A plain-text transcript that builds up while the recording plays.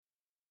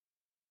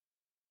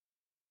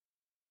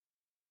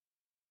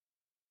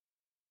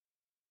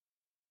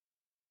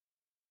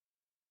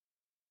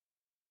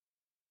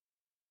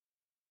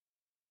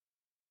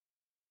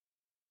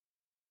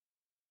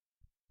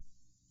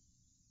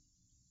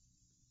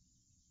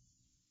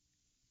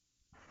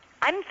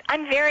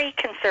I'm very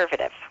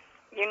conservative.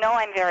 You know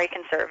I'm very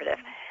conservative.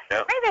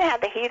 Yep. I even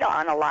had the heat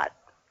on a lot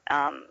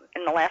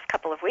in the last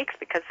couple of weeks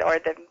because,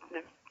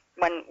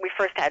 when we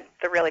first had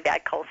the really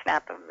bad cold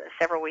snap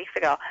several weeks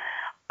ago.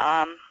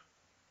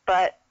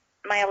 But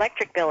my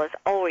electric bill is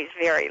always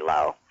very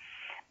low.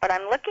 But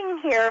I'm looking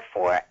here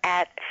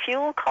at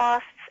fuel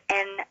costs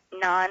and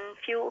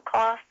non-fuel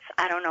costs.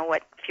 I don't know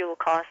what fuel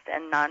costs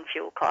and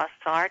non-fuel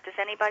costs are. Does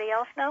anybody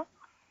else know?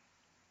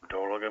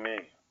 Don't look at me.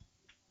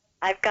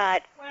 I've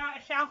got... Well,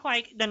 it sounds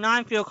like the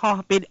non-fuel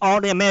cost be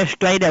all the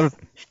administrative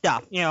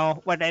stuff, you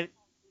know, what they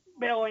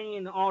billing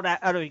and all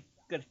that other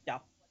good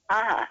stuff.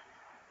 Uh-huh.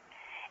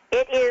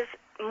 It is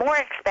more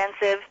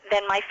expensive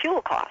than my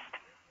fuel cost.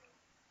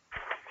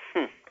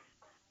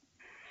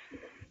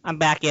 I'm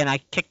back in. I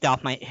kicked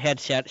off my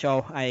headset,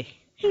 so I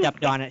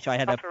stepped on it, so I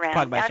had to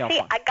plug myself now, see,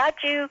 on. I got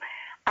you.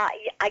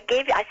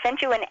 I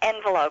sent you an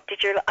envelope.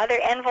 Did your other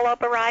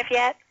envelope arrive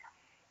yet?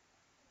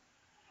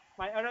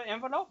 My other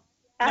envelope?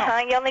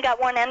 Uh-huh. No. You only got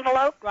one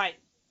envelope? Right.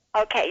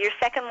 Okay, your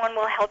second one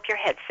will help your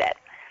headset.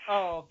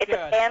 Oh, it's good.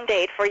 a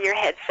Band-Aid for your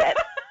headset.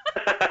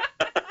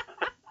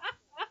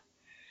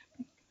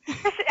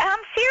 I'm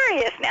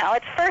serious now.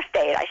 It's first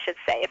aid, I should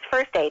say. It's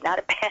first aid, not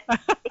a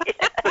Band-Aid.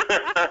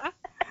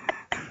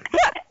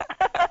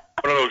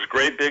 One of those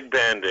great big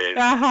Band-Aids.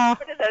 Uh-huh.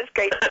 One of those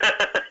great...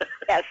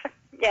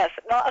 Yes.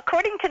 Well,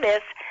 according to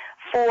this,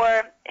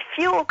 for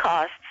fuel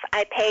costs,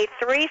 I pay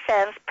 3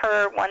 cents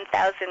per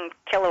 1,000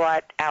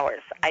 kilowatt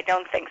hours. I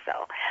don't think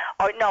so.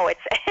 Or no,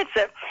 it's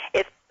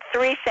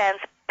 3 cents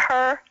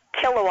per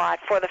kilowatt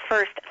for the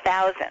first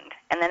 1,000,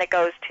 and then it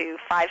goes to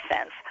 5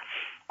 cents.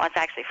 Well, it's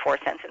actually 4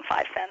 cents and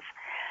 5 cents,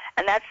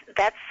 and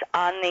that's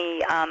on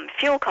the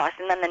fuel costs.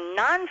 And then the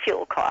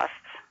non-fuel costs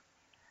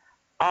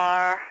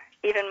are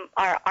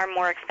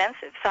more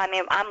expensive. So I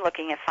mean, I'm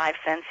looking at 5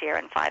 cents here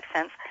and 5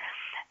 cents.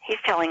 He's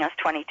telling us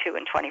 22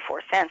 and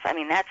 24 cents. I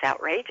mean, that's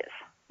outrageous.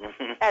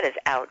 Mm-hmm. That is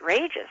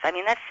outrageous. I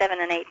mean, that's 7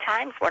 and 8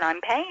 times what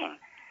I'm paying.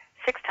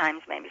 6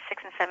 times, maybe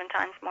 6 and 7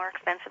 times more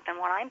expensive than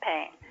what I'm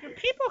paying. Do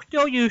people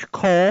still use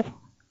coal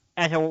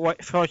as a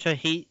source of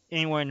heat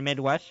anywhere in the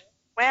Midwest?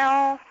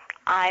 Well,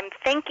 I'm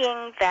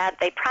thinking that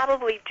they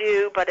probably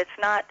do, but it's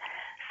not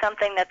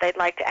something that they'd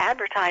like to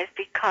advertise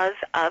because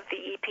of the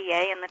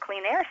EPA and the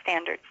clean air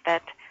standards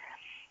that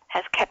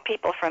has kept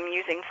people from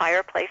using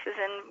fireplaces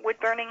and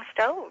wood-burning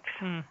stoves.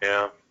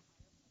 Yeah.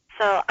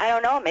 So I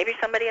don't know. Maybe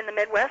somebody in the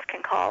Midwest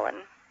can call and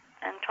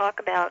talk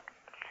about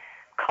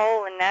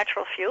coal and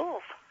natural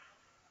fuels.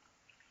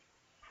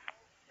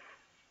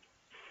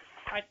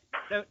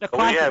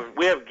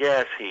 We have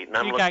gas heat, and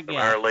I'm looking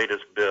at our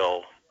latest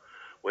bill,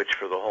 which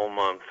for the whole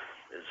month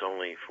is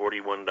only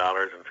 $41.59.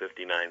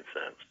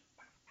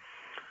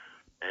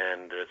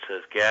 And it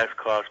says gas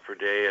cost per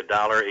day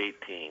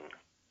 $1.18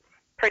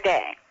 per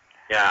day.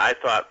 Yeah, I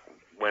thought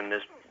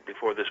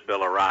before this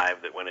bill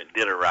arrived, that when it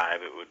did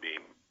arrive, it would be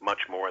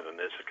much more than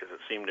this, because it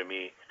seemed to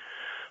me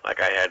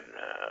like I had.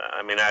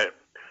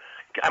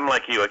 I'm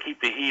like you. I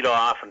keep the heat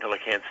off until I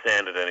can't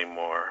stand it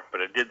anymore.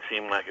 But it did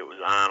seem like it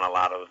was on a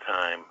lot of the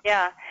time.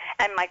 Yeah,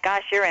 and my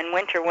gosh, you're in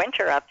winter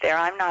up there.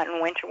 I'm not in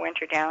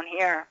winter down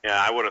here.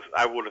 Yeah, I would have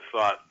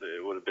thought that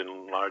it would have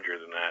been larger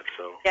than that.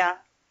 So yeah.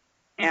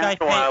 Once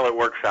in a while, it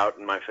works out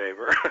in my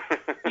favor.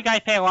 You guys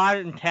pay a lot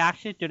in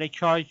taxes. Do they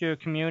charge your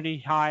community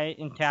high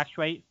in tax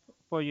rate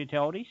for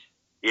utilities?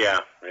 Yeah.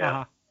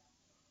 Uh-huh.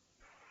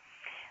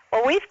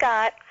 Well, we've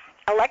got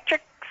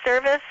electric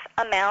service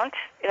amount,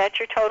 that's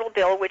your total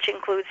bill, which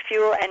includes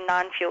fuel and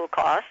non-fuel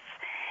costs.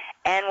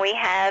 And we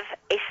have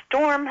a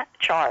storm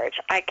charge.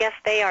 I guess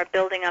they are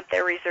building up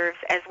their reserves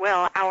as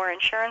well. Our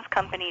insurance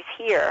companies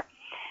here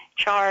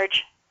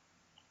charge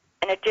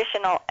an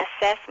additional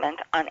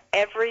assessment on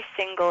every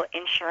single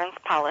insurance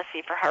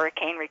policy for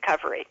hurricane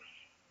recovery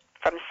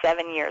from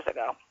 7 years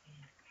ago.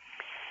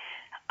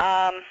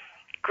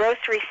 Gross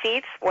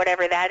receipts,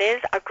 whatever that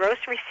is, a gross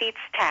receipts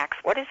tax.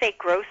 What is a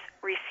gross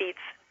receipts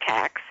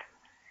tax?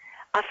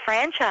 A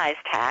franchise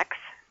tax,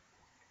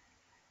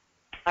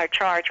 or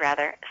charge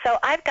rather. So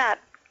I've got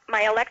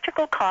my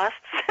electrical costs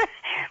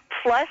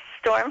plus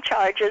storm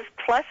charges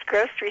plus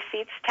gross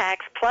receipts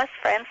tax plus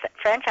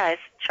franchise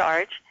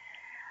charge.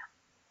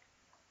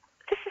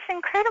 This is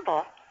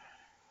incredible.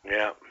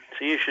 Yeah.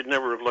 See, you should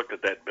never have looked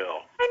at that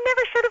bill. I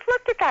never should have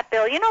looked at that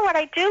bill. You know what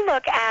I do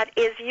look at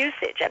is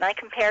usage, and I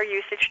compare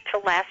usage to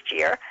last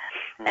year.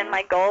 Mm-hmm. And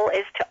my goal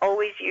is to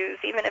always use,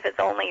 even if it's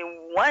only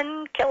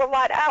 1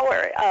 kilowatt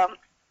hour,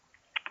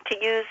 to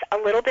use a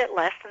little bit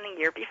less than the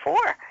year before.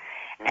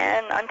 Mm-hmm.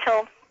 And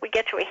until we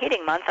get to a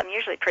heating month, I'm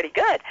usually pretty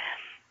good.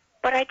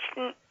 But I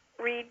didn't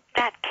read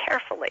that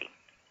carefully.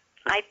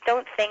 I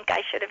don't think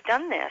I should have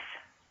done this.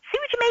 See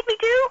what you made me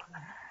do?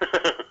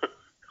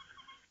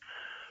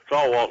 It's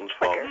all Walton's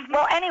fault.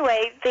 Well,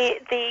 anyway,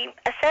 the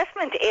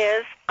assessment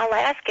is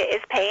Alaska is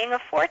paying a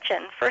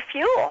fortune for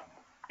fuel.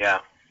 Yeah.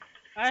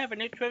 I have a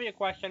new trivia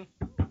question.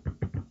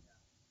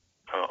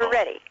 We're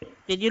ready.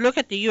 Did you look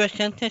at the U.S.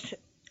 Census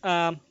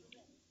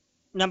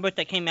numbers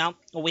that came out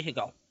a week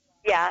ago?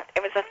 Yeah,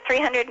 it was a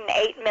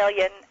 308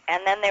 million,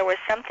 and then there was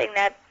something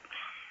that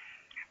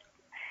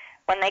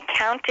when they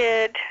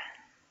counted,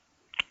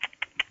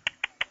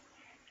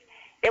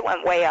 it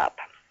went way up.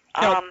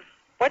 So,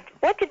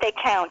 What did they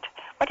count?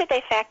 What did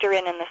they factor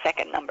in the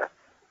second number?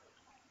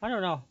 I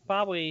don't know.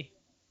 Probably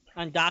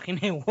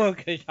undocumented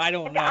workers. I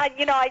don't know.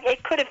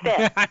 It could have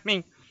been. I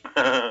mean,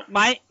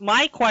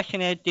 my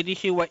question is, did you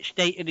see what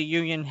state of the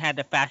union had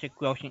the fastest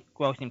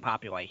grossing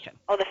population?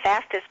 Oh, the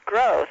fastest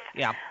growth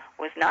Yeah.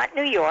 was not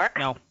New York.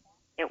 No.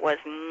 It was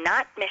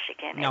not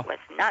Michigan. No. It was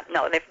not.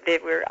 No, they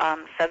were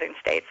southern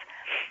states.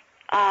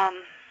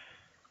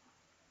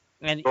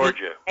 And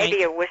Georgia.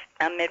 Maybe a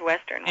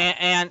Midwestern.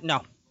 And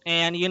no.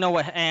 And you know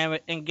what? And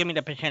give me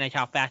the percentage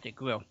how fast it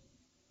grew.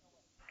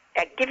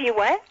 Give you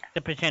what?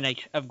 The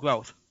percentage of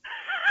growth.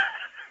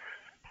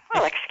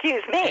 Well,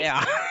 excuse me.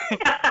 Yeah.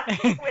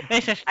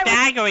 It's a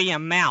staggering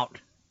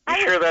amount.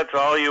 You sure that's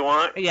all you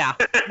want? Yeah.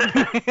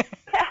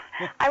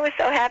 I was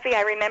so happy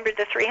I remembered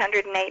the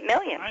 308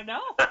 million. I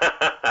know.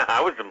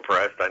 I was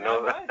impressed. I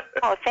know Right. that.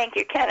 Oh, thank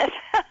you, Kenneth.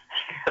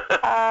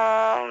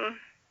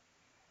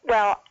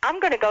 Well, I'm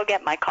going to go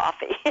get my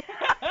coffee.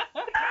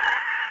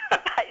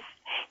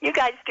 You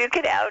guys duke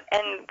it out,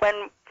 and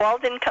when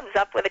Walden comes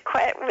up with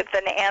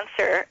an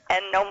answer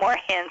and no more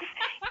hints,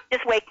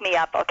 just wake me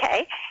up,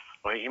 okay?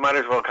 Well, you might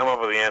as well come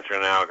up with the answer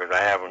now because I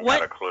haven't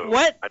got a clue.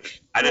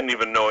 I didn't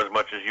even know as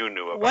much as you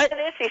knew about What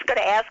is he's going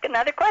to ask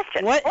another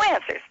question? What? No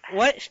answers.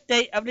 What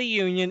state of the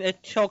union is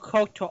so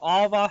close to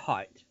all of our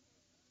hearts?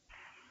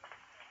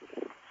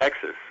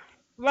 Texas.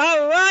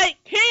 Right,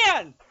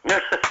 Ken!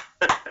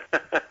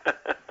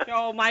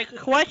 So my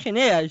question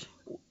is,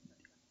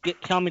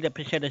 tell me the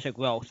percentage of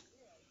growth.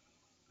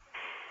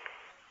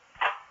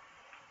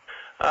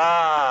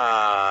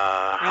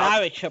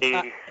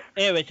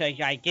 It was a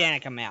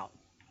gigantic amount.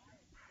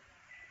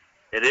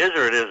 It is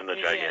or it isn't a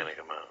gigantic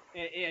amount?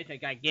 It is a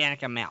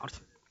gigantic amount.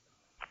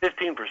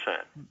 15%.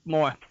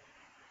 More.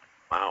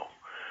 Wow.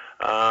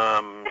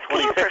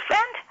 15%?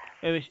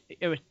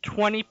 It was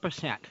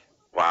 20%.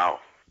 Wow.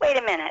 Wait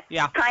a minute.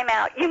 Yeah. Time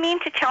out. You mean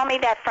to tell me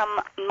that from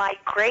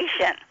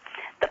migration,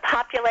 the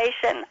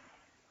population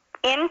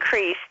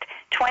increased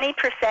 20%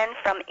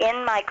 from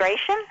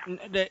in-migration?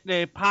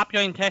 The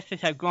population in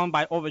Texas have grown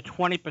by over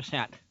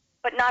 20%.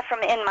 But not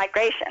from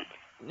in-migration.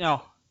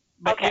 No.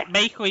 But Okay.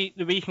 basically,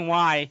 the reason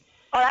why.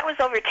 Oh, that was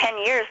over 10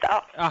 years,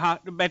 though.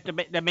 But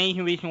the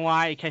main reason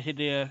why is because of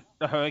the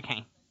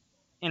hurricane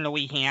in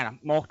Louisiana.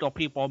 Multiple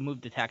people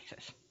moved to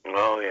Texas.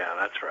 Oh, yeah,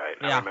 that's right.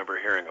 Yeah. I remember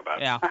hearing about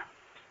it. Yeah.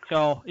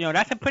 So,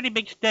 that's a pretty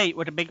big state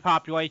with a big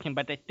population,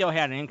 but they still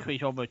had an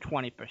increase over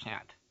 20%.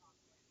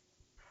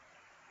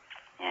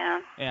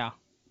 Yeah. Yeah.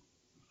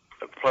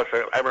 Plus,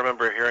 I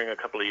remember hearing a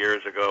couple of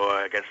years ago,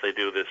 I guess they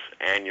do this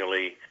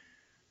annually,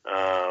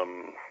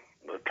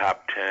 the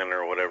top 10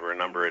 or whatever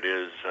number it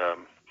is,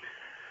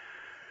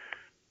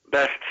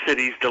 best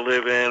cities to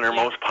live in or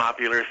most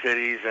popular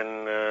cities,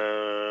 and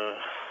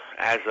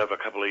as of a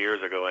couple of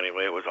years ago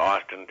anyway, it was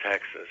Austin,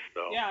 Texas.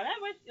 So. Yeah,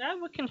 that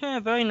would consider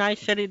a very nice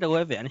city to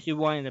live in if you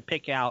wanted to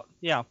pick out,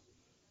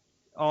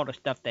 all the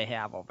stuff they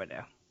have over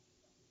there.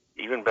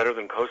 Even better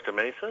than Costa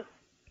Mesa?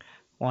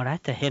 Well,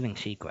 that's a hidden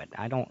secret.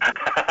 I don't.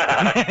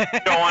 You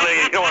don't want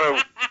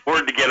a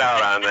word to get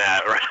out on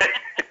that,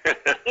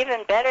 right?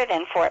 Even better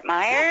than Fort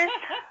Myers?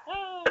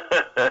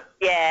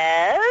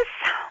 Yes.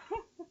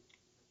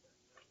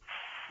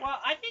 Well,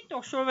 I think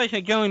those surveys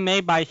are generally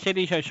made by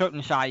cities of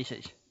certain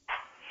sizes.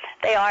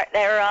 They are.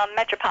 They're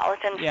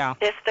metropolitan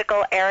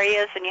statistical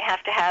areas, and you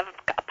have to have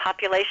a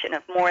population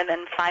of more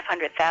than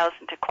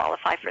 500,000 to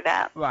qualify for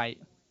that. Right.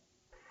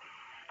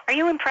 Are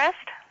you impressed?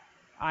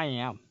 I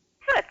am.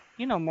 Good.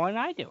 You know more than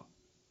I do.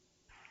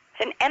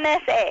 It's an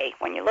MSA.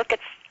 When you look at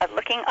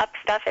looking up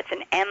stuff, it's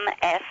an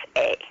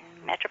MSA,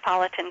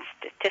 Metropolitan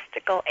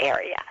Statistical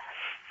Area.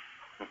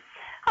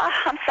 Oh,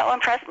 I'm so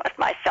impressed with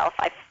myself.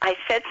 I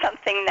said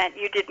something that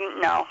you didn't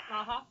know.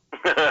 Uh-huh.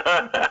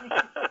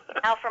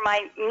 Now for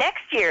my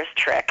next year's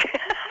trick.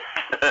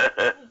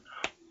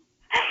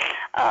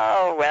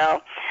 Oh,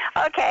 well.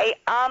 Okay.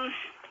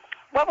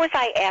 What was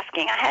I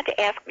asking? I had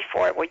to ask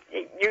before.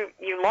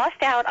 You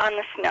lost out on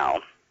the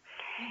snow.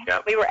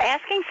 Yep. We were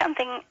asking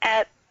something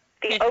at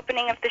the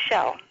opening of the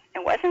show.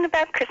 It wasn't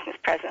about Christmas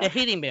presents. The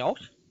heating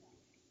bills.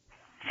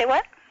 Say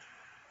what?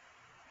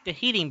 The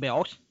heating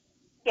bills.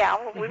 Yeah,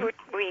 well,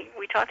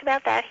 we talked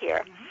about that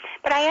here.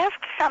 But I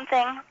asked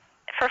something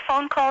for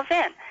phone calls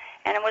in,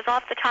 and it was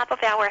off the top of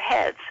our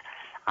heads.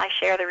 I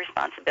share the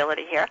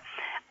responsibility here.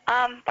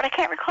 But I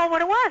can't recall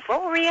what it was.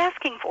 What were we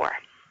asking for?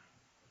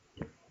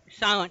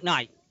 Silent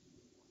Night.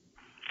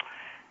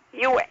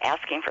 You were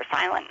asking for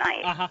Silent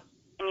Night. Uh-huh.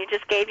 And you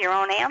just gave your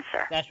own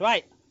answer. That's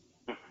right.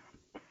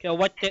 So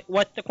what's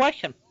the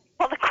question?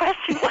 Well, the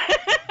question was,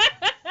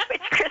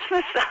 which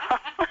Christmas song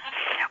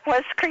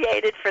was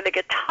created for the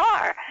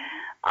guitar?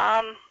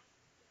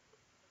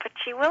 But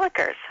gee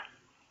willikers,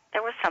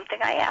 there was something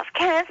I asked.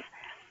 Kenneth,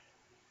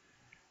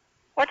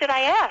 what did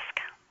I ask?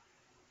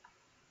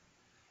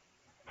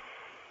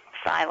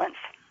 Silence.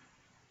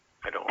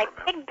 I don't Like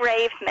remember. big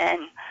brave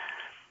men.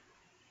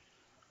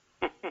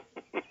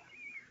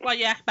 Well,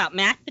 you asked about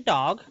Mac the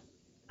dog.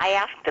 I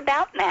asked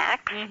about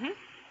Max. Mm-hmm.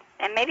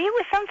 And maybe it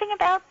was something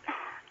about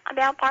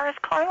Boris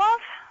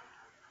Karloff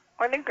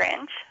or the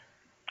Grinch.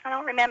 I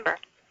don't remember.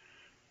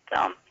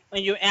 So.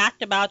 When you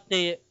asked about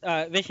the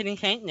visiting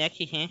St. Nick,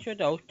 he answered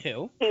those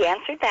two. He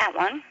answered that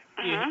one.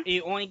 Mm-hmm.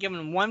 You only given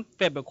him one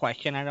fibber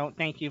question. I don't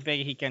think you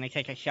figured he's going to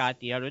take a shot at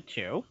the other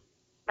two.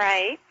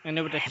 Right. And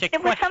it was a sick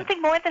It was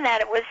something more than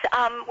that. It was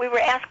we were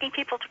asking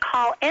people to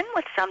call in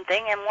with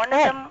something, and one of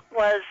them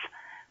was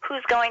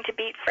who's going to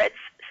beat Fred's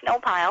snow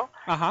pile.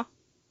 Uh-huh.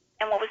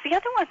 And what was the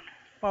other one?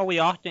 Well, we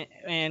often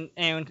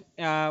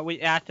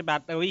we asked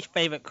about the least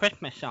favorite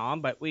Christmas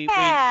song, but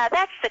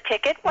that's the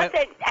ticket. What's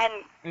it?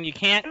 And you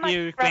can't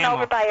use run Grandma.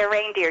 Over by a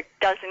reindeer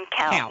doesn't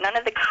count. None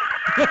of the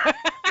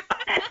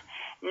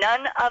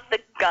none of the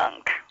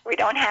gunk. We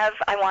don't have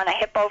I want a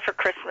hippo for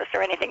Christmas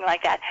or anything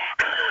like that.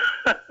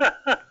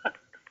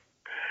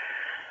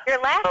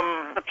 You're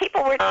laughing. The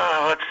people were.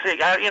 Let's see.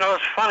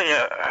 It's funny.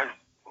 I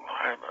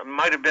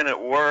might have been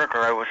at work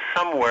or I was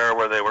somewhere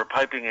where they were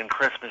piping in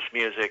Christmas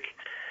music.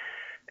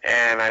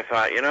 And I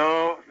thought,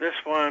 this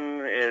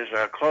one is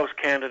a close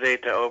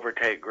candidate to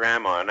overtake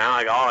Grandma. Now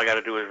all I got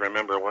to do is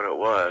remember what it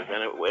was.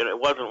 And it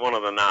wasn't one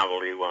of the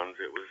novelty ones.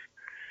 It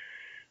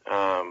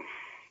was...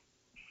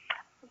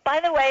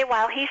 By the way,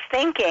 while he's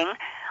thinking,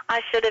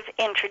 I should have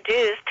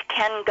introduced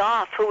Ken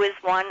Goff, who is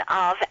one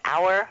of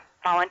our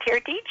volunteer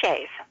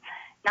DJs.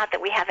 Not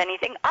that we have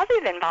anything other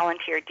than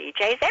volunteer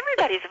DJs.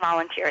 Everybody's a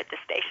volunteer at the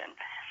station.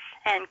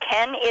 And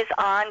Ken is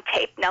on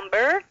tape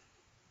number...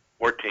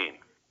 14.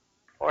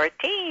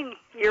 14.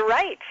 You're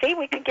right. See,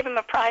 we could give him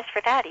a prize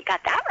for that. He got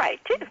that right,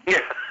 too.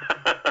 Yeah.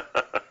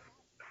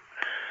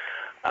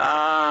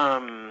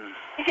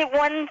 Is it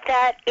one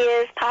that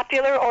is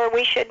popular or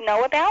we should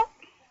know about?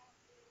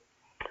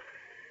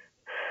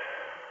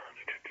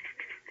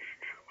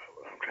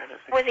 I'm trying to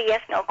think. It was a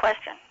yes-no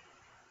question.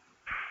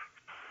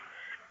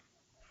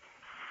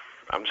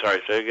 I'm sorry,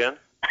 say again?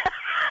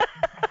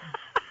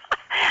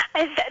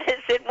 I said,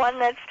 is it one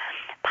that's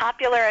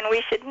popular and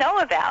we should know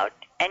about?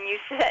 And you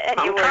said,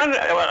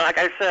 like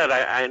I said,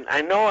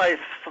 I know I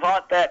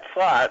thought that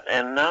thought,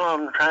 and now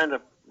I'm trying to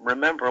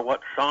remember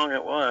what song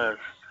it was.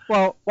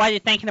 Well, while you're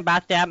thinking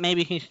about that,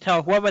 maybe you can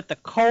tell what was the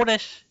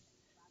coldest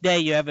day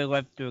you ever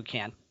lived through,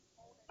 Ken?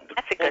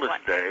 That's a good one.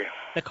 Day.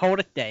 The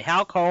coldest day.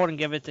 How cold, and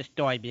give us the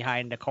story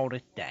behind the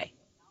coldest day.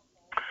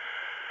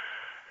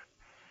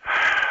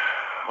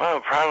 Well,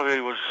 it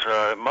probably was,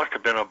 it must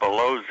have been a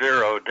below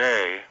zero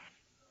day.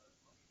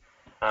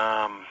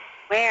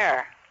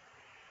 Where?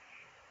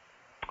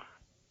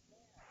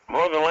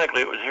 More than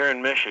likely it was here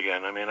in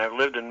Michigan. I mean, I've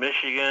lived in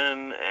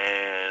Michigan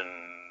and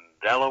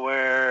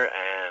Delaware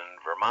and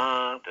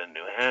Vermont and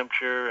New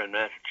Hampshire and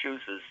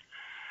Massachusetts.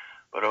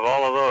 But of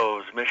all of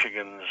those,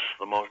 Michigan's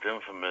the most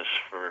infamous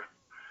for...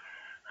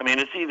 I mean,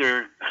 it's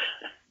either...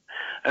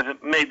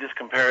 I've made this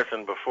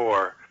comparison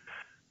before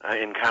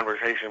in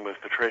conversation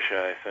with Patricia,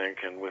 I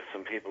think, and with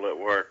some people at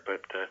work,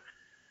 but it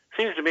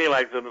seems to me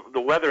like the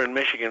weather in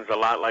Michigan's a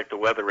lot like the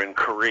weather in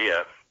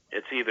Korea.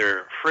 It's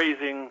either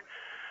freezing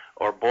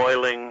or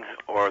boiling,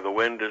 or the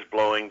wind is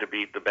blowing to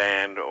beat the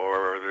band,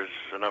 or there's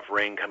enough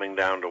rain coming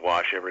down to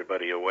wash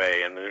everybody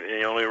away. And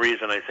the only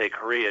reason I say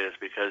Korea is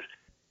because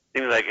it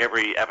seems like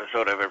every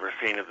episode I've ever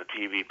seen of the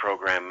TV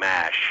program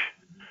MASH,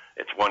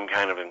 it's one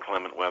kind of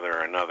inclement weather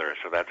or another.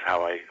 So that's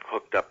how I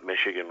hooked up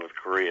Michigan with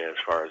Korea as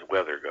far as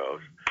weather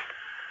goes.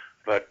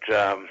 But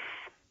it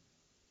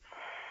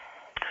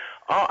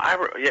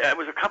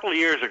was a couple of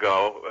years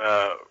ago.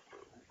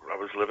 I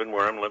was living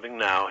where I'm living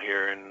now,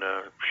 here in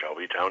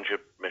Shelby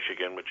Township,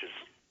 Michigan, which is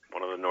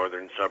one of the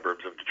northern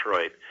suburbs of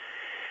Detroit.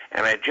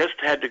 And I just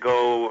had to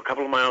go a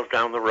couple of miles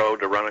down the road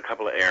to run a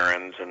couple of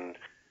errands. And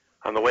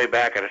on the way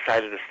back, I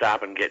decided to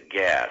stop and get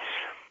gas.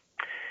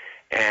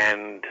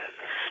 And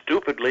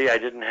stupidly, I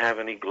didn't have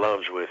any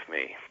gloves with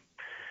me.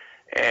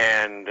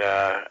 And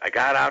I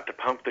got out to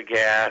pump the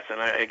gas.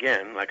 And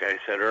again, like I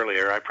said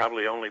earlier, I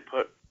probably only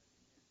put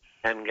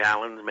 10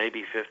 gallons,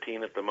 maybe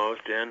 15 at the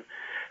most in.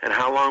 And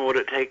how long would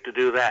it take to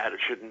do that? It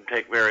shouldn't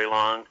take very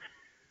long.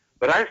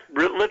 But I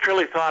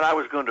literally thought I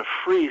was going to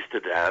freeze to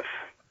death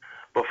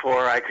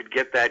before I could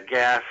get that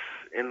gas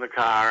in the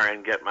car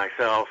and get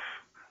myself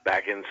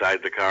back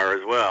inside the car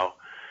as well.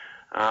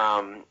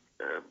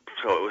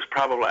 So it was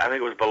probably, I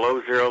think it was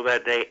below zero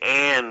that day,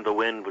 and the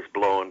wind was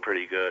blowing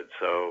pretty good.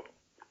 So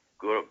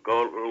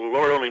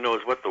Lord only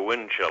knows what the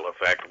wind chill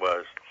effect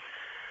was.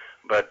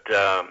 But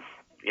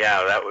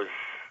yeah, that was...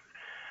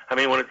 I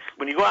mean,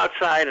 when you go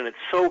outside and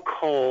it's so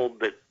cold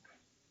that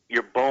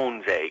your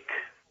bones ache,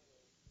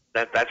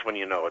 that's when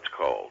you know it's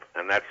cold.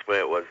 And that's the way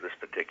it was this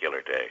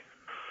particular day.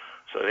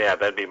 So, yeah,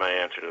 that'd be my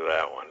answer to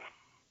that one.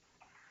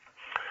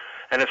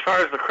 And as far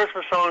as the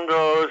Christmas song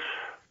goes,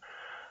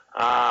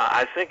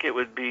 I think it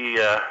would be...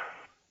 well,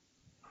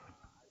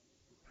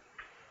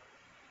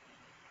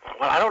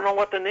 I don't know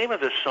what the name of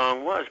this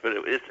song was, but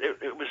it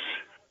was...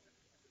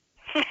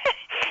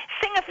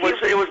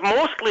 It was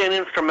mostly an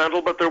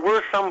instrumental, but there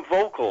were some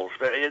vocals.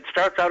 It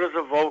starts out as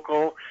a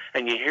vocal,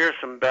 and you hear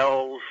some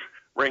bells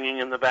ringing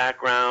in the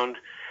background,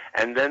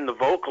 and then the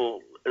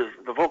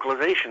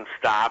vocalization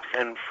stops,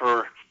 and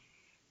for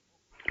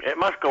it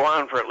must go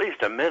on for at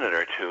least a minute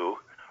or two.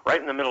 Right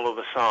in the middle of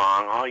the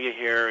song, all you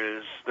hear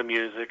is the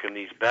music and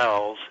these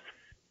bells,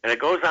 and it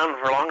goes on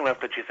for long enough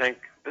that you think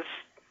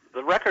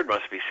the record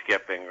must be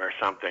skipping or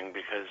something,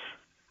 because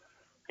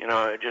it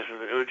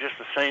was just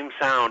the same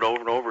sound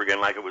over and over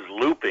again, like it was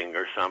looping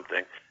or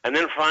something. And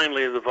then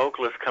finally, the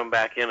vocalists come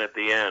back in at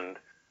the end.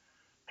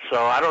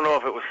 So I don't know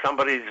if it was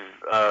somebody's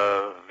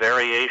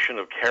variation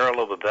of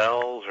Carol of the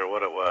Bells or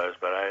what it was,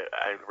 but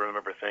I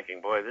remember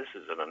thinking, boy, this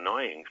is an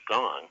annoying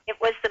song. It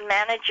was the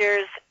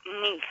manager's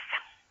niece.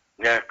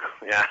 Yeah.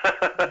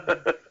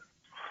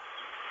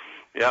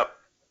 Yep.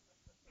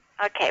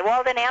 Okay,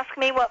 well, then ask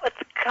me what was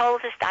the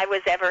coldest I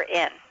was ever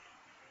in.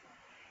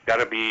 Got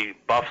to be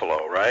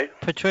Buffalo, right?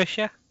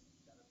 Patricia?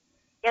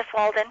 Yes,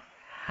 Walden?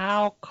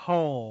 How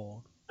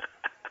cold?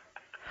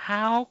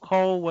 How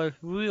cold was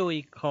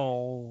really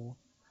cold?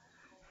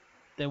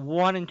 The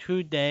 1 and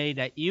 2 day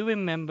that you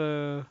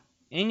remember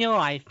in your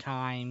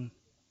lifetime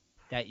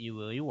that you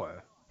really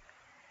were.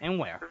 And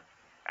where?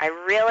 I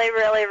really,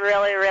 really,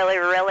 really, really,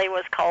 really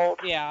was cold.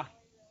 Yeah.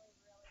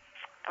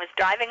 I was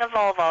driving a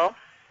Volvo,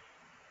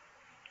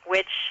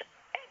 which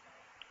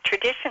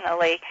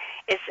traditionally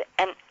is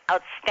an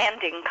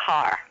outstanding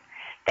car.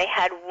 They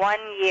had 1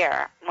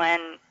 year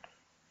when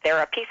there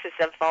are pieces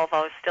of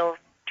Volvo still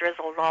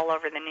drizzled all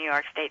over the New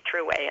York State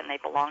Thruway, and they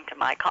belonged to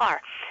my car.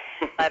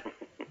 But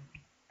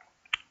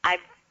I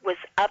was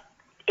up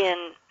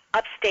in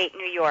upstate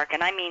New York,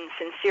 and I mean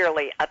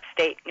sincerely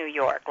upstate New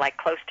York, like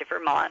close to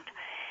Vermont,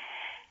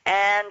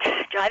 and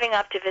driving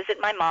up to visit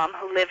my mom,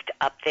 who lived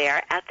up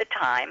there at the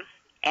time,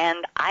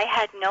 and I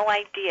had no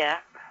idea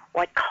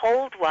what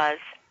cold was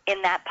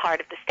in that part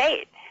of the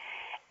state.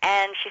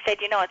 And she said,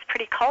 it's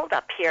pretty cold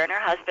up here. And her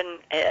husband,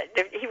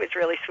 he was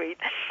really sweet,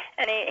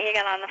 and he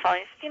got on the phone.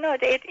 He said,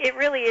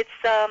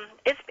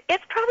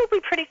 it's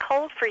probably pretty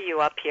cold for you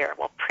up here.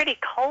 Well, pretty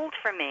cold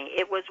for me.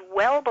 It was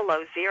well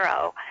below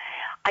zero.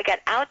 I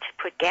got out to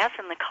put gas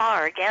in the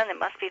car. Again, it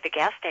must be the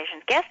gas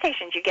stations. Gas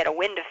stations, you get a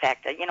wind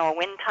effect, a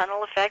wind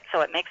tunnel effect,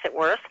 so it makes it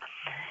worse.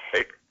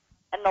 Hey.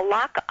 And the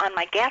lock on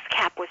my gas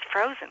cap was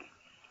frozen.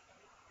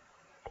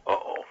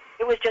 Uh-oh.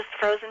 It was just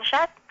frozen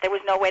shut. There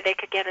was no way they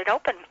could get it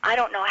open. I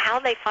don't know how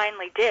they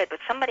finally did, but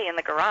somebody in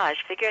the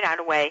garage figured out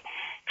a way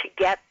to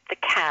get the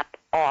cap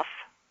off,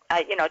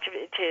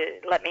 to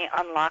let me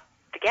unlock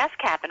the gas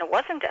cap. And it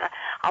wasn't a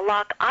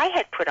lock I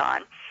had put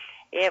on.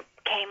 It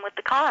came with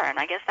the car, and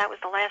I guess that was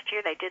the last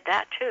year they did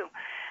that too.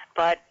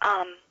 But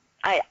I'm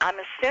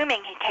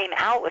assuming he came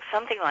out with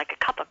something like a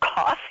cup of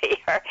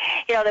coffee, or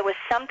there was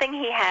something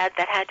he had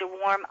that had to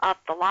warm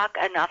up the lock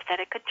enough that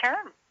it could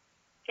turn.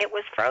 It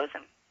was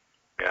frozen.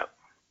 Yeah.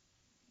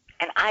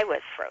 And I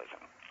was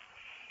frozen.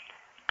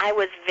 I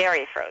was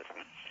very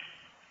frozen.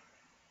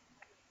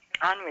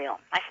 Unreal.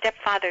 My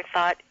stepfather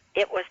thought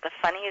it was the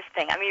funniest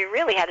thing. I mean, he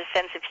really had a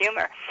sense of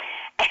humor.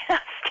 And I'm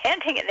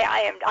standing there.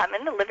 I'm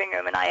in the living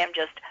room, and I am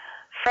just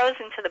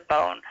frozen to the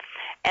bone.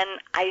 And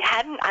I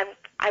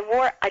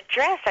wore a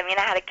dress. I mean,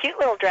 I had a cute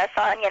little dress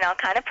on,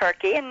 kind of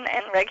perky, and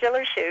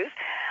regular shoes.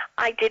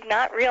 I did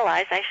not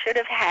realize I should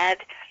have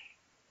had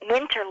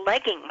winter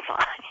leggings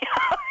on.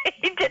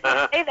 He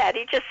didn't say that.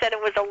 He just said it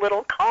was a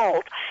little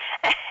cold.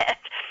 And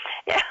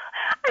I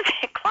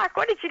said, Clark,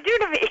 what did you do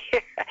to me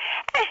here?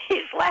 And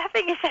he's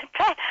laughing. He said,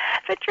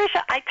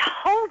 Patricia, I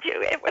told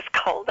you it was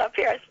cold up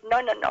here. I said,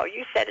 no.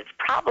 You said it's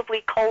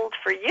probably cold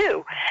for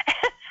you.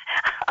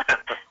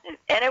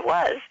 And it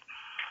was.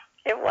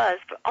 It was.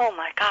 But, oh,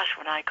 my gosh,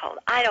 was I cold.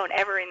 I don't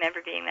ever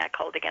remember being that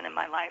cold again in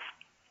my life.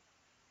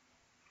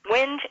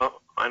 Wind.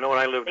 Well, I know when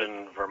I lived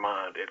in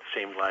Vermont, it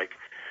seemed like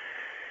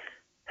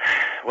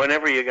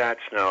whenever you got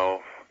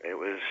snow, it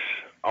was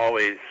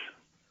always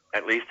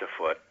at least a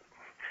foot,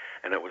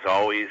 and it was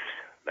always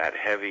that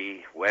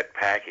heavy, wet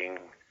packing,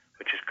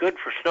 which is good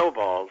for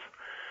snowballs,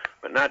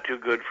 but not too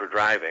good for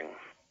driving.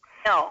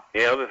 No.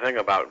 The other thing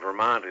about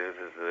Vermont is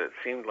that it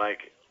seemed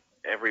like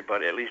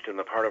everybody, at least in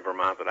the part of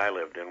Vermont that I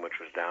lived in, which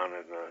was down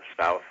in the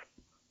southeast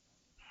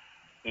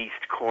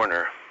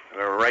corner,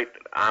 we were right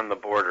on the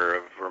border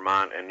of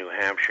Vermont and New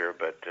Hampshire,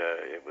 but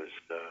it was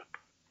the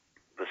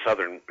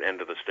southern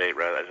end of the state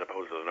rather as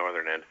opposed to the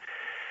northern end.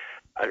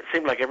 It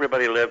seemed like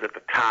everybody lived at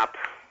the top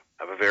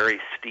of a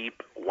very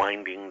steep,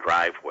 winding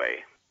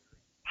driveway,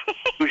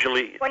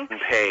 usually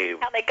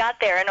paved. How they got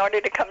there in order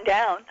to come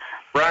down.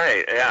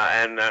 Right,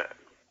 yeah, and that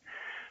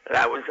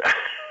was,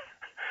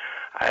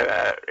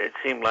 it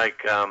seemed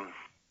like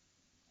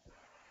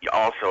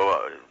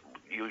also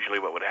usually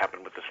what would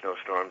happen with the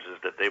snowstorms is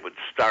that they would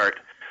start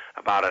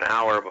about an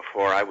hour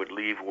before I would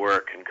leave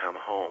work and come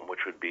home,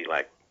 which would be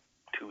like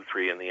 2,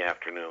 3 in the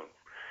afternoon.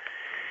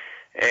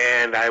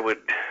 And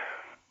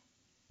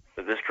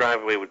this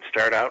driveway would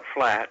start out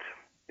flat.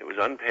 It was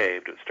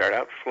unpaved. It would start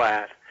out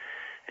flat,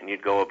 and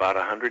you'd go about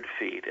 100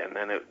 feet, and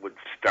then it would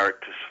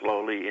start to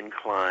slowly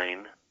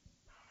incline,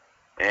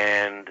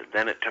 and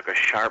then it took a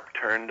sharp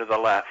turn to the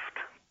left.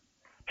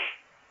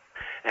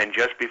 And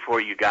just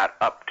before you got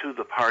up to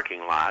the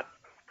parking lot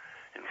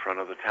in front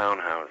of the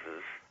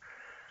townhouses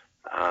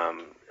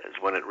is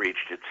when it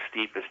reached its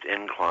steepest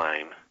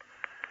incline.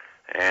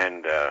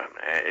 and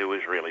it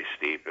was really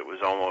steep. It was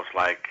almost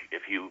like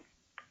if you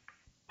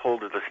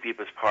pulled to the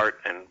steepest part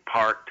and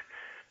parked,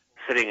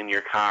 sitting in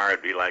your car,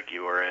 it'd be like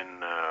you were in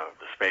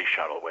the space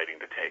shuttle waiting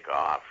to take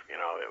off. You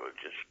know, it would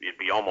just, you'd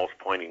be almost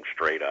pointing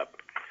straight up.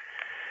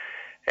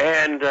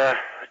 And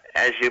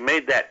as you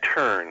made that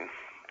turn,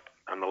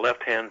 on the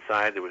left-hand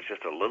side, there was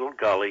just a little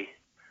gully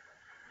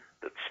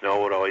that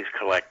snow would always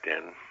collect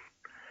in.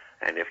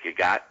 And if you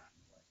got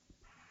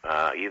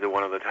either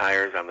one of the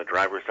tires on the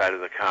driver's side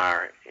of the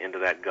car into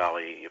that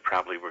gully, you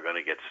probably were going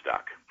to get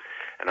stuck.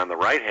 And on the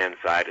right-hand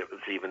side, it was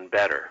even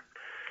better.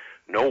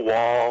 No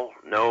wall,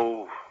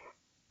 no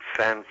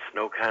fence,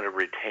 no kind of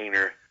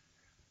retainer,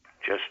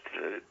 just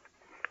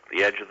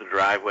the edge of the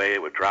driveway.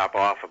 It would drop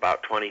off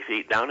about 20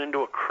 feet down into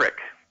a creek.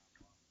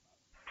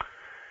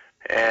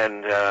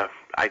 And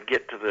I'd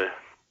get to the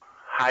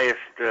highest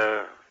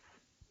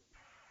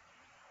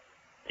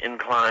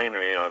incline,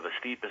 or, you know, the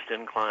steepest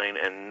incline,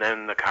 and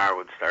then the car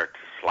would start to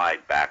slide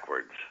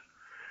backwards.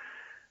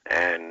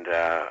 And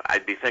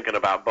I'd be thinking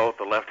about both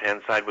the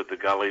left-hand side with the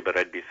gully, but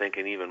I'd be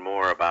thinking even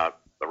more about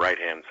the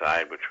right-hand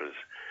side, which was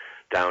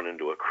down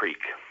into a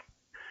creek.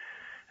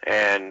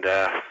 And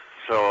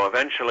so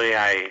eventually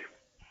I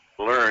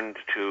learned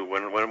to,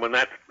 when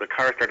the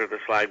car started to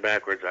slide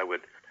backwards, I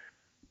would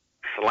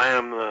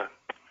slam the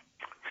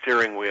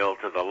steering wheel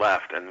to the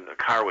left, and the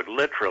car would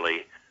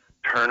literally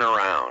turn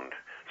around.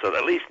 So that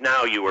at least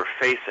now you were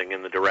facing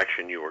in the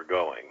direction you were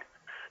going.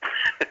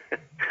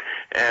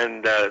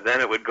 And then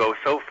it would go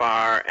so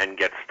far and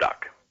get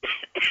stuck.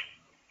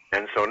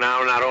 And so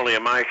now not only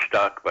am I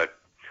stuck, but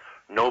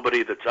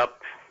nobody that's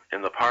up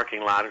in the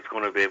parking lot is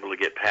going to be able to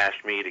get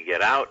past me to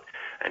get out,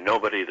 and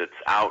nobody that's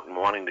out and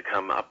wanting to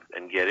come up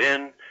and get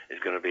in is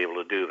going to be able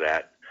to do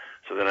that.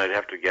 So then I'd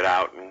have to get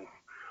out and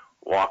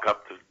walk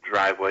up the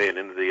driveway and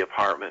into the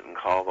apartment and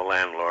call the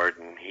landlord,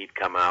 and he'd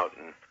come out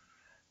and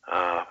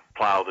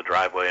plow the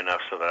driveway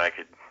enough so that I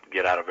could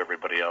get out of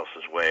everybody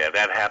else's way.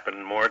 That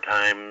happened more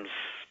times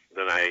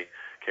than I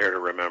care to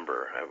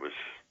remember. I was,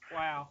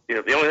 Wow. you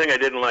know, the only thing I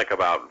didn't like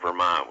about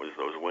Vermont was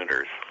those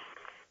winters.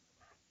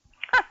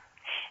 Huh.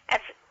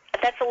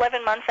 That's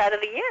 11 months out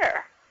of the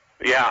year.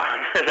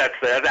 Yeah, that's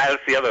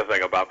the other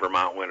thing about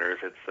Vermont winters.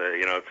 It's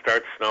you know, it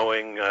starts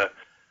snowing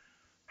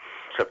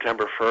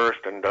September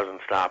 1st and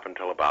doesn't stop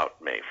until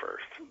about May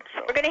 1st.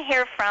 So. We're going to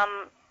hear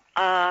from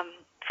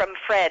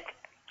Fred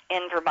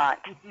in Vermont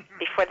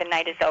before the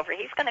night is over.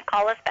 He's going to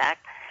call us back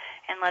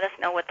and let us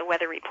know what the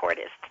weather report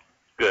is.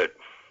 Good.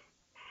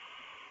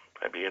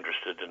 I'd be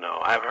interested to know.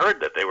 I've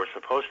heard that they were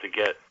supposed to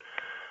get,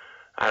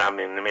 I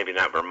mean, maybe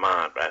not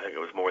Vermont, but I think it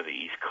was more the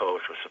East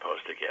Coast was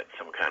supposed to get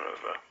some kind of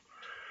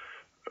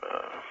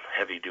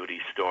heavy-duty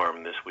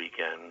storm this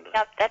weekend.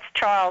 Yep, that's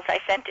Charles. I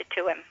sent it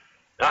to him.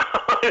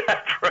 Oh,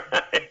 that's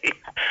right.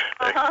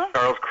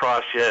 Charles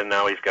crossed you, and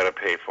now he's got to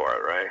pay for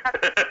it, right?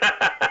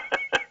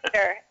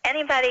 Sure.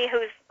 Anybody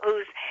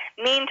who's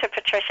mean to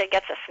Patricia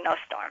gets a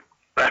snowstorm.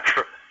 That's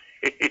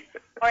right.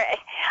 Or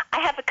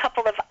I have a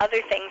couple of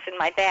other things in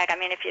my bag. I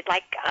mean, if you'd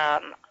like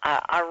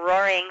a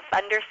roaring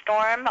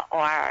thunderstorm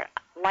or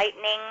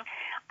lightning,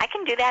 I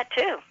can do that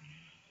too.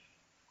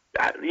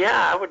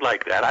 Yeah, I would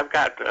like that. I've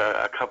got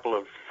a couple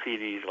of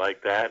CDs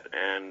like that,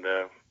 and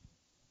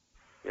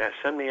yeah,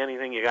 send me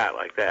anything you got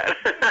like that.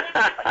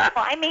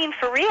 Well, I mean,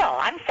 for real,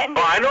 I'm sending.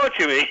 Oh, I know what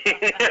you mean.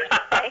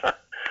 Okay.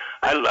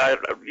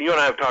 You and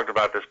I have talked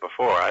about this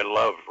before. I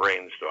love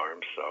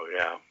rainstorms, so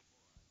yeah.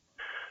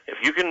 If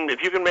you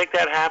can make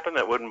that happen,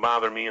 that wouldn't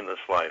bother me in the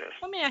slightest.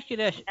 Let me ask you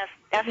this.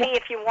 Now, see,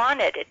 if you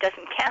want it, it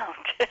doesn't count.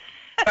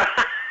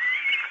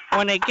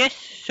 When it gets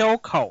so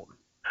cold,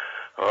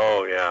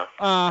 oh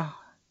yeah.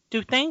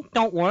 Do things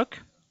don't work?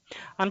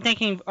 I'm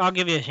thinking, I'll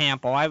give you an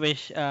example. I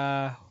was,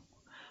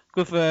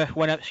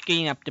 went up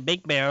skiing up the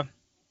Big Bear,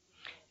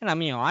 and I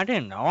mean, I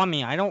didn't know. I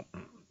mean, I don't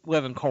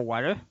live in cold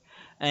weather.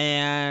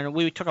 And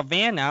we took a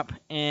van up,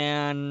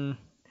 and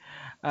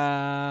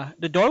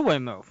the door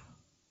wouldn't move.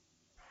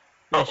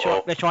 That's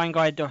why I'm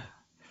going to.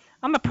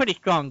 I'm a pretty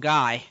strong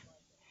guy,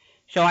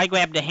 so I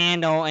grabbed the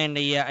handle and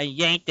I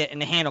yanked it,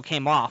 and the handle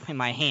came off in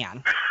my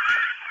hand.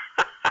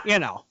 You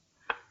know,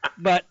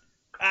 but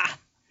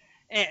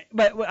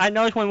I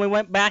noticed when we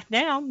went back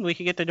down, we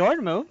could get the door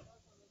to move.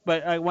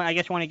 But I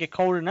guess when it gets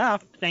cold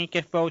enough, things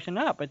get frozen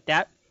up. But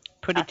that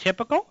pretty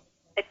typical.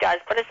 It does,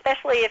 but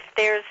especially if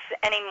there's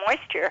any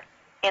moisture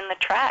in the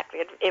track,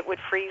 it would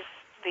freeze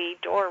the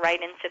door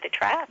right into the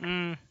track.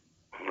 Mm.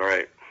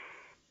 Right.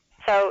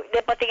 So,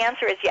 but the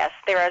answer is yes.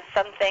 There are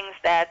some things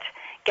that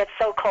get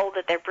so cold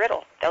that they're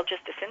brittle. They'll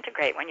just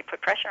disintegrate when you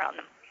put pressure on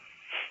them.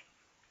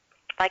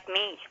 Like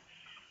me.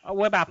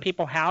 What about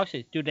people's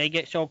houses? Do they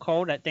get so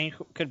cold that things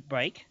could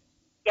break?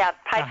 Yeah,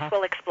 pipes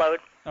will explode.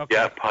 Okay.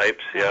 Yeah,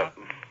 pipes, yeah.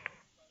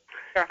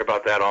 Sure. Hear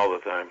about that all the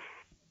time.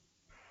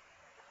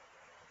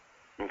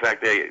 In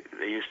fact, they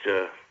used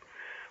to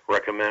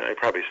recommend, I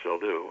probably still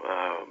do,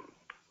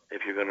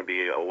 if you're going to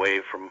be away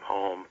from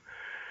home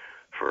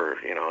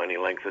for, you know, any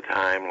length of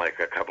time, like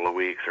a couple of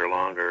weeks or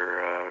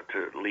longer,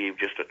 to leave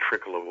just a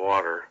trickle of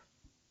water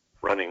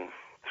running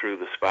through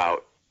the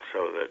spout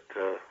so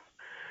that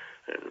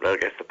I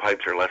guess the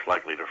pipes are less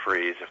likely to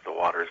freeze if the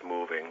water's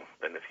moving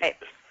than if you Right.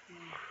 just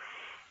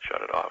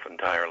shut it off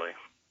entirely.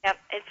 Yep,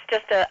 it's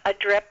just a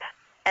drip,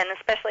 and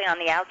especially on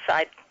the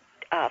outside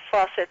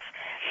faucets,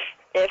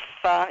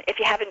 if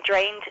you haven't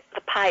drained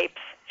the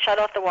pipes, shut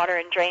off the water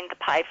and drained the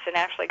pipes and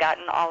actually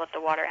gotten all of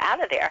the water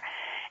out of there,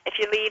 if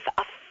you leave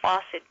a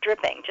faucet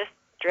dripping, just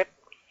drip,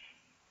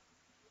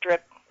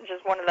 drip,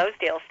 just one of those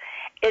deals,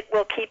 it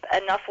will keep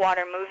enough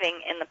water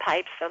moving in the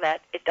pipes so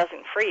that it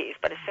doesn't freeze.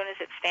 But as soon as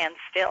it stands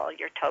still,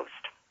 you're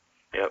toast.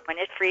 Yep. When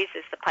it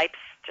freezes, the pipes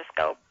just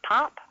go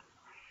pop.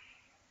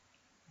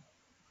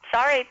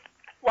 Sorry,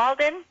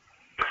 Walden.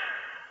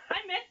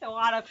 I missed a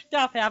lot of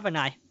stuff, haven't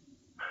I?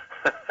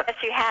 Yes,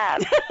 you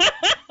have.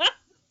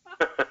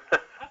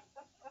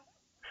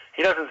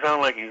 He doesn't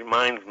sound like his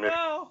mind's missing.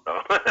 No.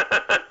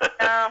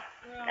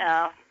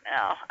 No.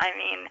 I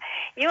mean,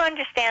 you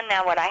understand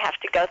now what I have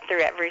to go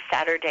through every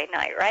Saturday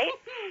night, right?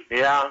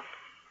 Yeah.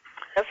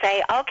 They'll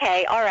say,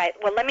 okay, all right,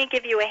 well, let me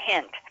give you a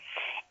hint.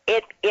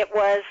 It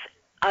was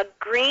a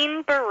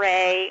green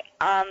beret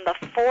on the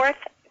fourth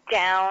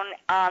down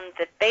on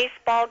the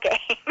baseball game.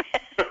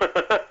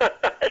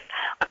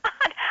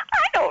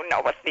 I don't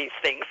know what these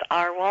things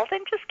are,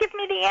 Walden. Just give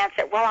me the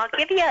answer. Well, I'll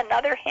give you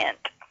another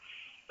hint.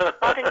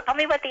 Walden, tell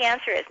me what the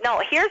answer is. No,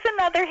 here's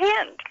another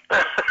hint.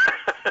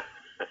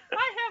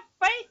 I have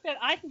faith that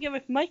I can give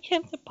as much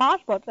hints as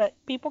possible that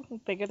people can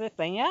figure this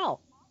thing out.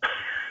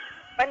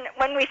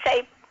 When we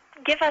say,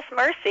 give us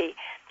mercy,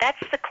 that's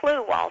the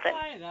clue, Walden.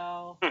 I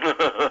know.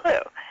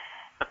 Clue.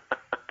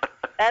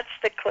 That's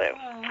the clue.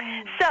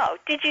 So,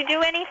 did you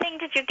do anything?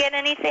 Did you get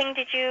anything?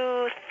 Did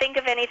you think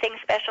of anything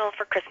special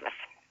for Christmas?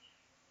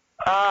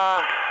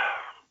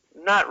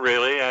 Not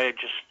really. I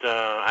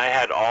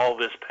had all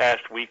this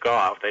past week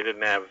off. They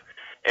didn't have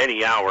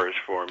any hours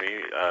for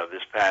me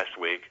this past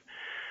week.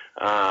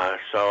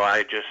 So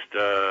I just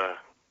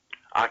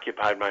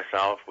occupied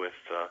myself with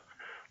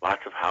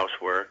lots of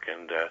housework,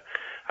 and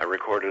I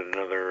recorded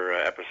another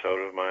episode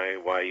of my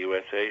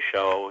YUSA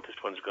show. This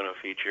one's going to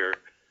feature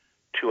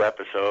 2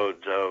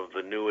 episodes of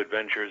The New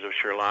Adventures of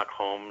Sherlock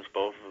Holmes,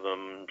 both of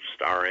them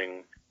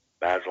starring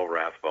Basil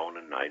Rathbone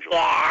and Nigel.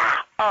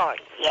 Yeah. Oh,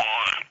 yeah.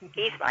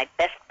 He's my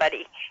best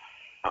buddy.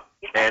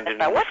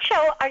 What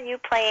show are you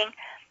playing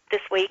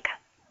this week?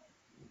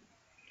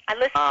 I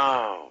listened.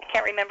 Oh.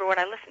 Can't remember what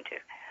I listened to.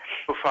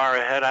 So far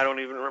ahead, I don't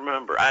even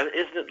remember.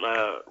 Isn't it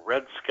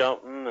Red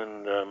Skelton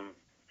and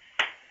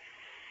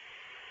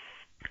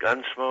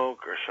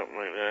Gunsmoke or something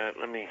like that?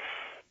 Let me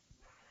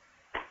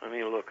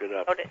look it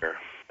up here.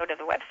 Go to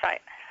the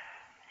website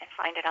and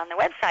find it on the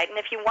website. And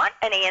if you want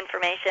any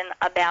information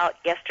about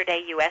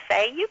Yesterday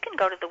USA, you can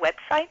go to the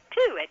website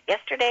too at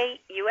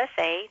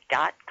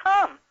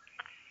yesterdayusa.com.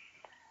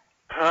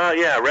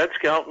 Yeah, Red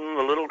Skelton,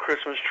 The Little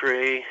Christmas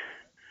Tree,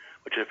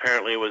 which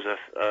apparently was a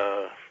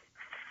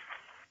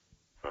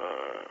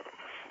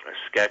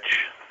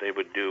sketch they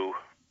would do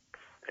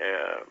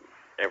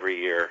every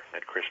year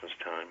at Christmas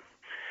time.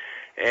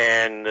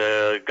 And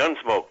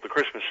Gunsmoke, The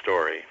Christmas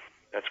Story.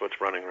 That's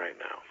what's running right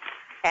now.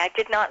 I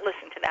did not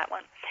listen to that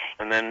one.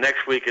 And then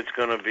next week it's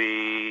going to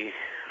be,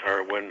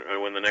 or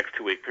when the next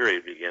 2-week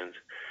period begins,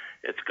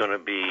 it's going to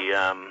be,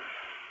 I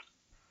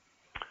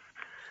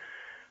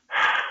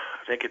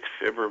think it's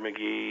Fibber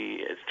McGee.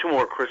 It's 2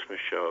 more Christmas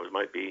shows. It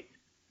might be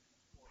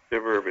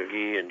Fibber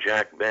McGee and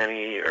Jack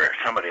Benny or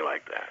somebody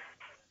like that.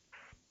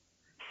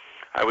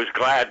 I was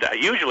glad. I'll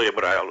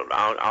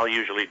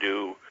usually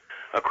do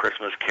A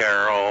Christmas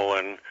Carol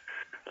and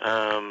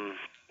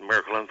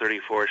Miracle on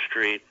 34th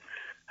Street.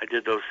 I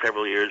did those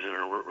several years in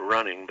a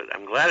running, but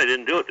I'm glad I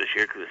didn't do it this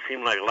year because it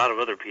seemed like a lot of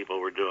other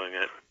people were doing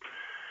it.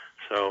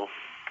 So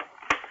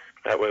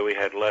that way we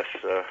had less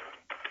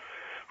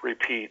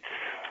repeats.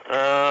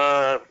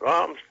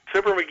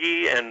 Fibber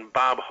McGee and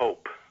Bob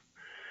Hope.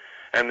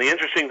 And the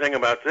interesting thing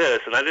about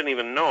this, and I didn't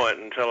even know it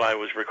until I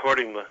was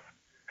recording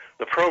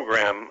the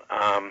program,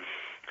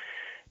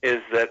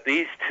 is that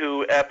these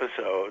 2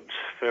 episodes,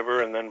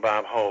 Fibber and then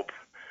Bob Hope,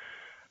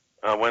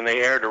 when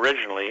they aired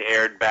originally,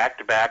 aired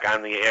back-to-back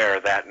on the air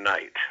that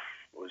night.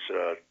 It was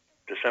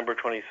December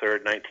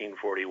 23rd,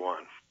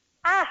 1941.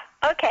 Ah,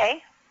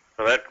 okay.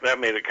 So that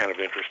made it kind of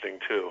interesting,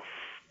 too.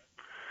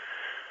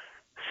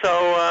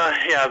 So,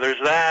 yeah, there's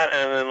that,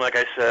 and then, like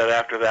I said,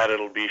 after that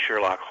it'll be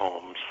Sherlock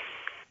Holmes.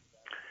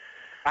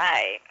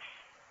 Right.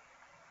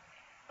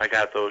 I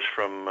got those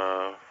from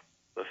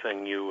the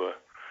thing you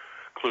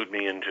clued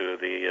me into,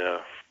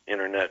 the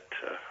Internet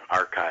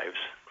archives.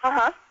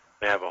 Uh-huh.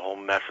 They have a whole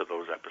mess of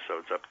those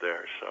episodes up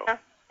there, so.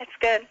 It's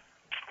good.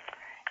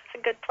 It's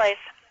a good place.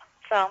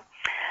 So,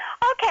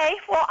 okay,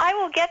 well, I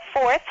will get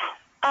forth,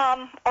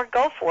 or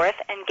go forth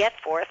and get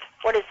forth.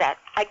 What is that?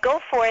 I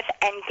go forth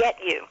and get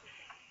you.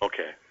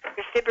 Okay.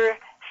 Your Fibber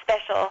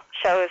special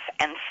shows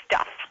and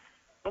stuff.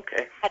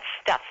 Okay. That's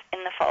stuff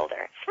in the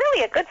folder. It's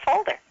really a good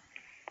folder.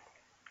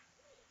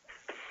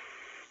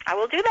 I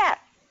will do that.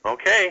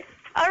 Okay.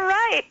 All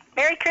right.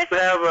 Merry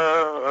Christmas. Have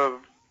a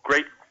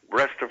great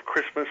rest of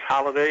Christmas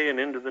holiday and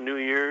into the New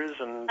Year's.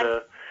 And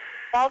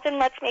Walden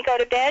lets me go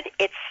to bed.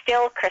 It's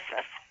still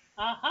Christmas.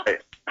 Uh-huh. Hey.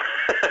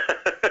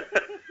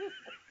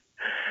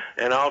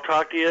 And I'll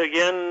talk to you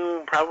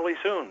again probably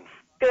soon.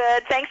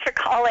 Good. Thanks for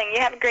calling. You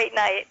have a great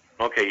night.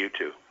 Okay, you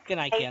too. Good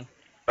night, Hey. Ken.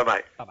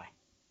 Bye-bye. Bye-bye.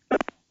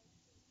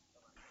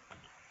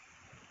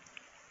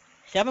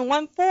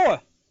 714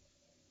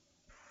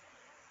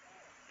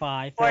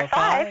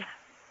 545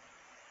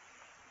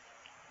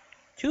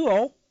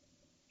 20.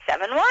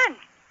 71.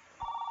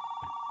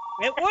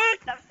 It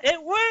worked.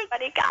 It worked.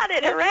 Somebody got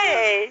it.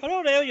 Hooray.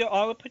 Hello there. You're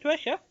on with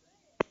Patricia.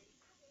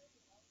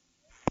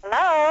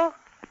 Hello.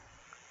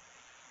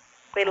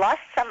 We lost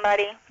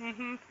somebody.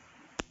 Mm-hmm.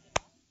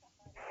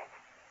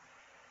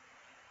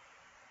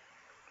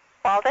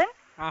 Walden?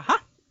 Uh-huh.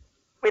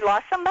 We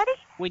lost somebody?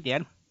 We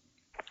did.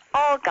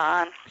 All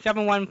gone.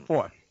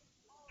 714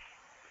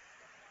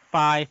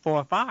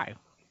 545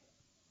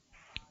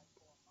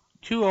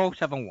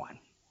 2071.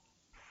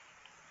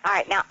 All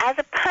right. Now, as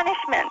a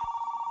punishment.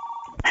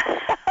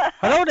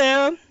 Hello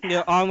there.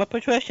 You're on with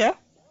Patricia.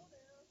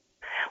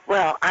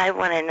 Well, I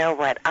want to know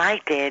what I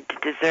did to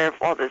deserve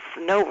all the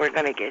snow we're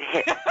going to get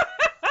hit.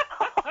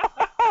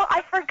 Oh,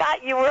 I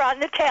forgot you were on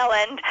the tail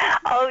end.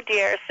 Oh,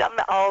 dear.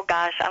 Oh,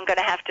 gosh. I'm going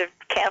to have to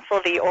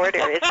cancel the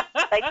order.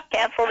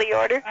 Cancel the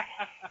order?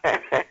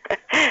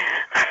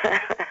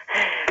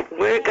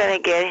 We're going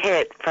to get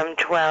hit from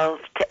 12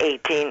 to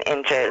 18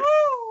 inches.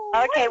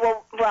 Okay,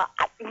 well,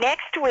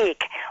 next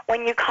week,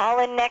 when you call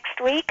in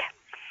next week,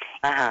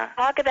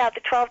 talk about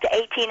the 12 to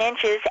 18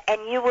 inches,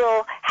 and you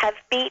will have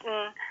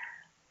beaten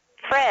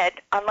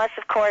Fred, unless,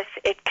 of course,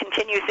 it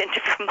continues into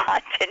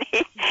Vermont and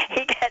he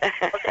gets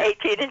 12 to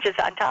 18 inches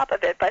on top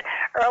of it. But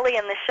early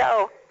in the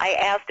show, I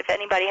asked if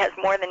anybody has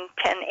more than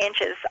 10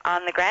 inches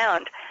on the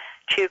ground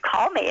to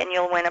call me, and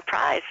you'll win a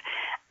prize.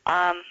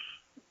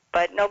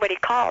 But nobody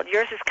called.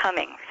 Yours is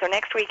coming. So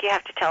next week you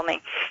have to tell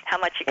me how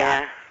much you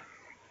got. Yeah.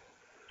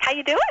 How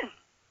you doing?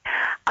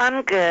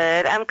 I'm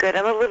good. I'm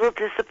a little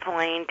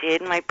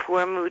disappointed. My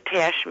poor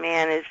Mutash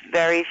man is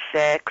very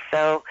sick,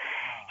 so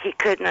he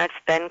could not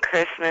spend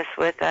Christmas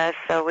with us,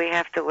 so we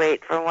have to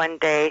wait for one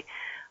day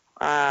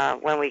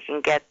when we can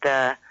get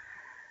the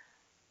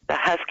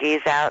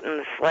Huskies out and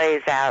the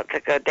sleighs out to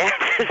go down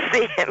to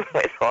see him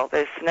with all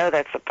this snow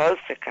that's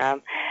supposed to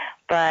come.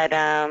 But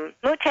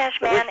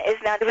Mutash man is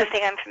not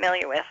something I'm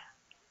familiar with.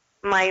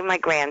 My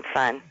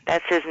grandson.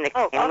 That's his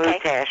nickname, okay.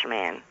 Mutash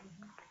man.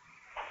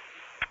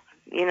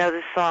 You know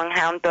the song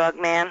Hound Dog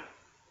Man?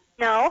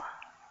 No.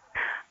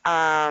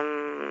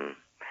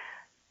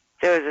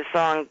 There was a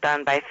song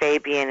done by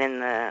Fabian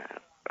in the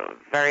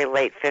very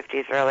late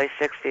 50s, early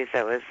 60s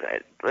that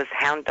was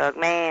Hound Dog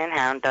Man,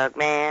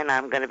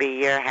 I'm going to be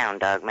your Hound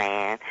Dog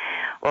Man.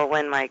 Well,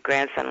 when my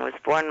grandson was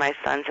born, my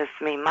son says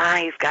to me, Ma,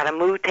 he's got a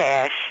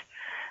mutash,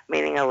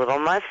 meaning a little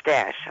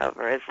mustache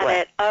over his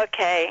lip.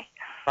 Okay.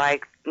 I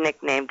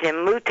nicknamed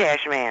him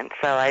Mutash Man,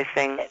 so I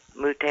sing,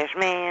 Mutash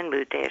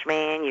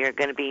Man, you're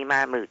going to be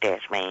my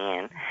Mutash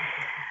Man.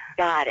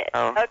 Got it.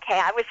 Oh. Okay,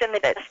 I was in the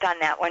dust on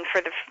that one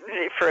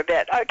for a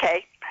bit.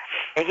 Okay.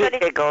 And he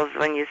giggles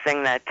when you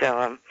sing that to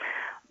him,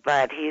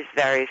 but he's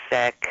very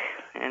sick,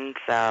 and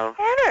so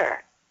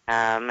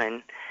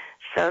and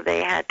so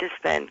they had to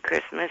spend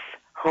Christmas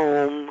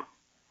home.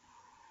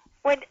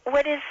 What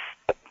is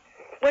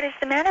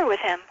the matter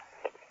with him?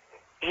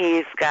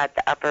 He's got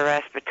the upper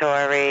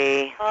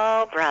respiratory.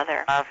 Oh,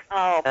 brother.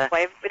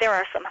 Boy, there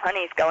are some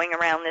honeys going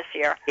around this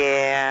year.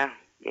 Yeah.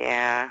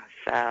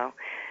 So.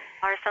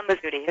 Are some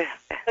beauties.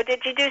 So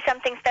did you do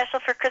something special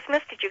for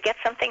Christmas? Did you get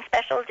something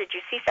special? Did you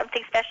see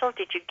something special?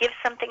 Did you give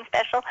something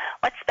special?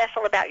 What's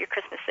special about your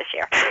Christmas this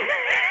year?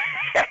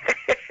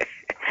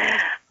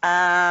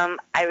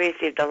 I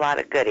received a lot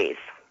of goodies.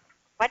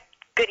 What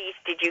goodies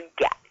did you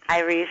get? I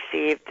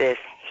received this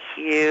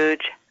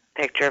huge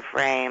picture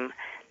frame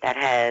that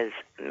has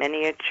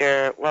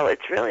miniature, well,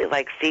 it's really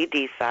like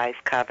CD size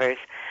covers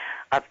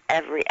of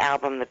every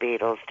album the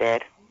Beatles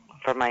did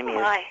for my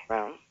music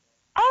room.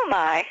 Oh,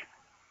 my.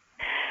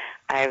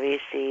 I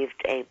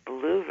received a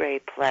Blu-ray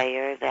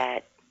player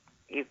that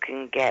you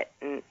can get,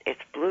 it's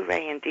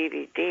Blu-ray and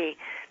DVD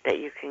that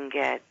you can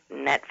get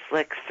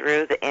Netflix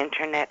through, the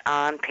internet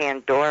on,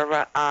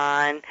 Pandora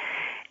on.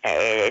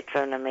 It's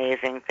an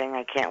amazing thing.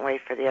 I can't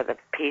wait for the other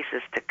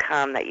pieces to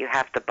come that you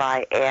have to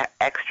buy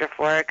extra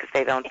for it because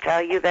they don't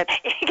tell you that.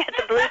 You get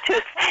the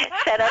Bluetooth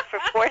set up for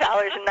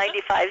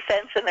 $4.95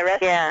 and the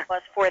rest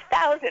was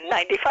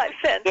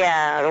 $4,095.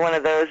 Yeah, one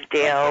of those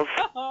deals.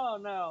 Oh,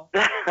 no.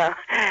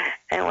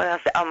 And what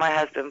else? Oh, my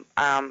husband,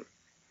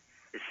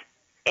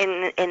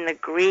 in the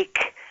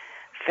Greek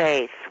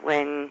faith,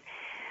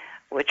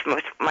 which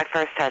my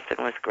first husband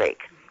was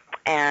Greek,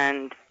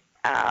 and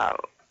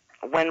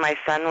when my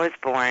son was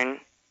born,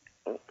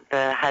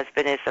 the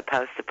husband is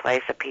supposed to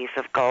place a piece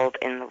of gold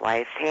in the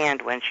wife's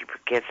hand when she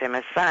gives him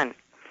a son.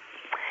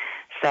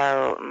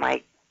 So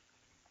my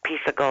piece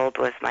of gold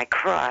was my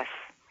cross.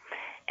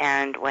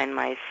 And when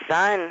my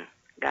son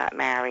got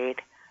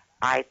married,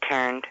 I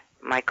turned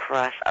my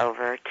cross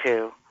over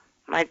to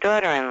my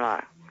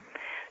daughter-in-law.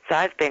 So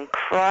I've been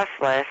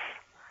crossless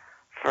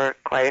for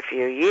quite a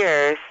few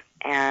years,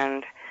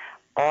 and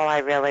all I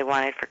really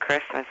wanted for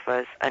Christmas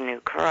was a new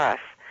cross.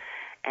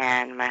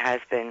 And my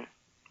husband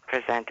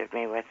presented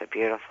me with a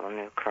beautiful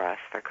new cross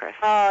for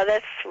Christmas. Oh,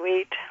 that's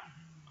sweet.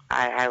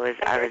 I was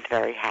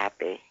very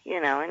happy,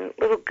 and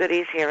little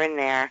goodies here and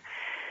there.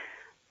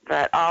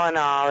 But all in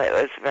all, it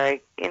was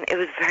very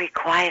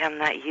quiet. I'm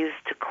not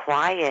used to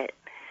quiet.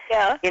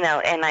 Yeah.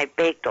 And I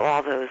baked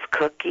all those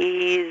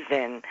cookies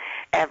and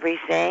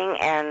everything,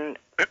 and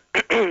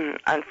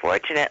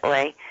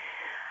unfortunately,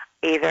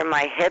 either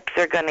my hips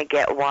are going to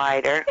get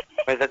wider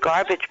or the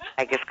garbage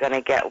bag is going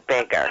to get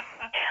bigger.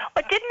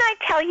 Well, didn't I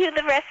tell you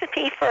the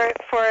recipe for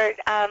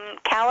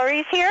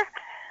calories here?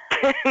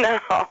 No.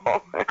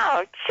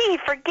 Oh, gee,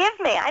 forgive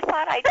me. I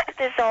thought I did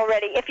this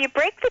already. If you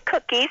break the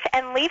cookies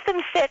and leave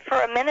them sit for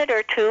a minute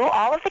or two,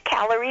 all of the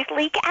calories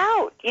leak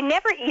out. You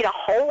never eat a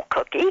whole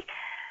cookie.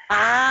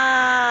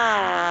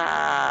 Ah.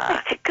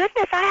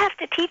 Goodness, I have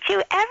to teach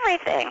you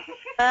everything.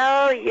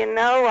 Well,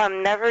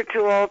 I'm never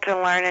too old to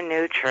learn a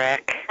new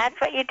trick. That's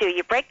what you do.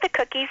 You break the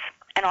cookies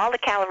and all the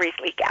calories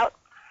leak out.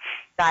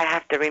 I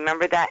have to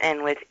remember that,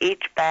 and with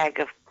each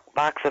box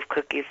of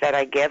cookies that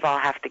I give, I'll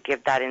have to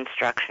give that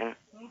instruction.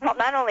 Well,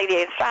 not only do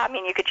you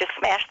you could just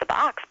smash the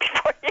box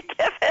before you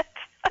give it.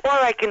 Or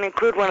I can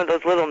include one of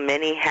those little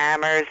mini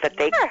hammers that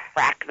they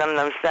crack them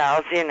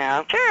themselves,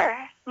 Sure.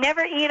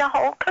 Never eat a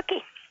whole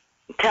cookie.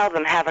 Tell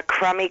them, have a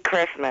crummy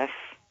Christmas.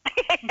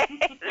 That's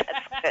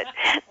good.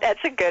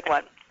 That's a good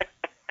one.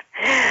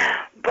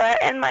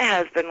 And my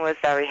husband was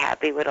very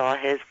happy with all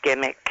his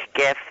gimmick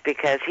gifts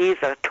because he's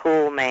a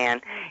tool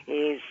man.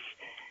 He's,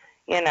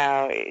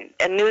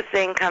 a new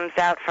thing comes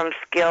out from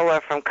Skill or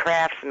from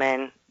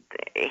Craftsman,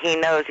 he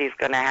knows he's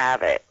going to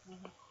have it.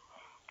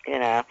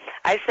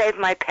 I save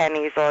my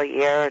pennies all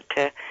year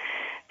to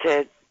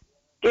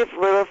give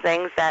little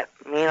things that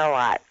mean a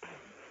lot.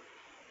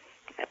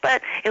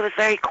 But it was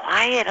very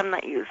quiet. I'm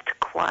not used to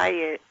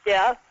quiet.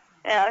 Yeah,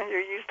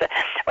 you're used to.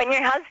 When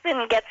your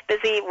husband gets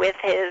busy with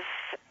his,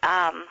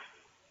 my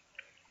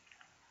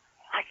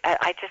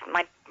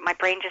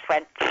brain just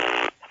went.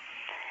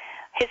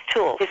 His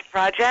tools. His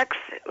projects?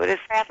 What is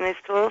his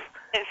tools?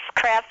 His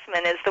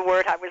craftsman is the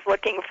word I was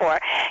looking for.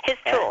 His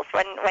tools.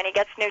 When he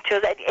gets new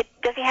tools,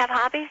 does he have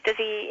hobbies? Is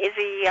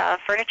he a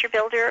furniture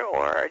builder,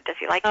 or does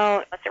he like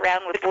to mess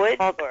around with wood?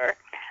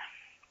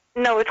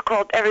 No, it's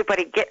called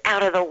Everybody Get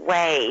Out of the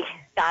Way.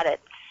 Got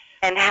it.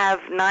 And have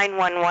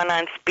 911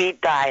 on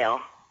speed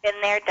dial. Been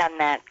there, done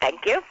that.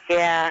 Thank you.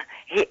 Yeah.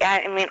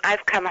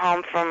 I've come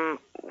home from,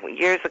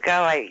 years ago,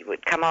 I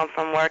would come home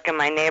from work and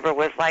my neighbor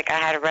was like, I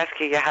had to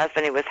rescue your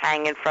husband. He was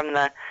hanging from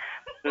the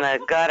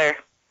gutter.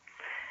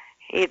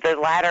 The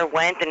ladder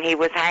went and he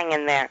was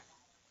hanging there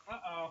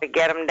to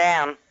get him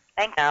down.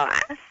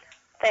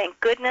 Thank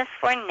goodness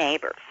for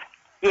neighbors.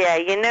 Yeah,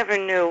 you never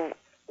know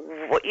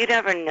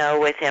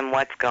with him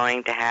what's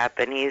going to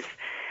happen. He's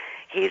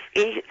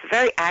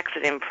very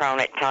accident prone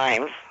at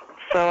times.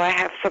 So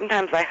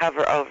sometimes I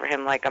hover over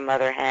him like a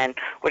mother hen.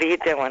 What are you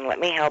doing? Let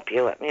me help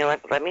you. Let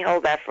me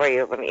hold that for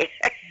you.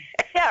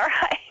 Yeah,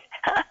 right.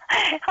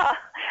 Oh,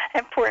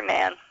 that poor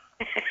man.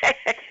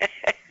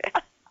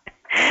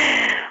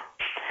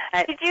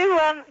 Did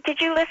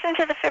you listen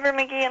to the Fibber,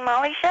 McGee and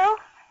Molly show?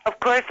 Of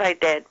course I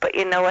did, but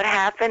you know what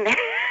happened?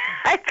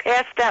 I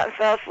passed out and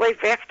fell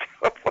asleep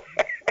afterwards.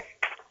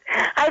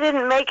 I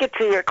didn't make it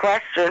to your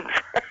questions.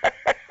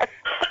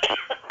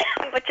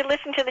 But you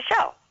listened to the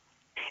show?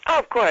 Oh,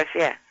 of course,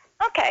 yeah.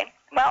 Okay.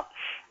 Well,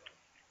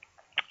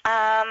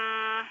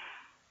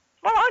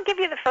 I'll give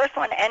you the first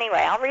one anyway.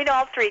 I'll read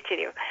all three to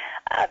you.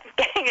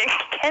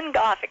 Ken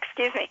Goff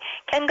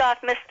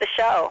missed the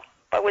show,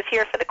 but was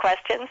here for the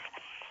questions.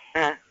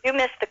 Uh-huh. You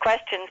missed the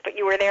questions, but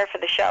you were there for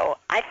the show.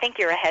 I think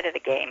you're ahead of the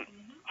game.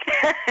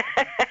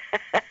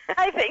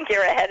 I think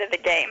you're ahead of the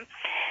game.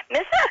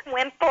 Mr.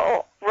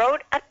 Wimple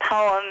wrote a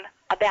poem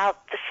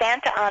about the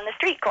Santa on the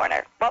street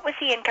corner. What was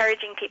he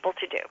encouraging people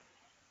to do?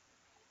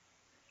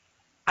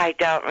 I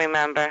don't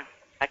remember.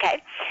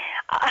 Okay.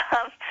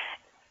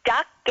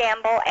 Doc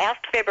Gamble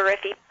asked Fibber if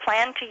he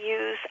planned to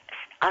use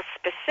a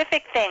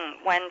specific thing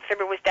when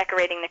Fibber was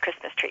decorating the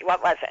Christmas tree.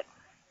 What was it?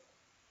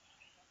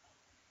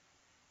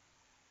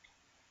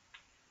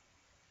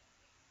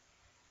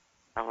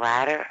 A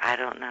ladder? I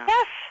don't know.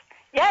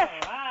 Yes.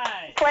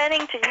 Right.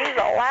 Planning to use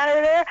a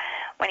ladder there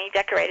when he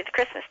decorated the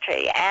Christmas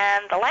tree.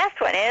 And the last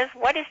one is,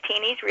 what is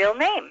Teeny's real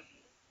name?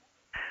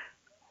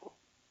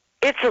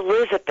 It's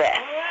Elizabeth.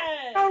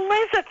 Right.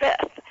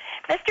 Elizabeth.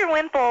 Mr.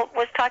 Wimple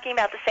was talking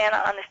about the Santa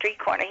on the street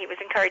corner. He was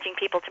encouraging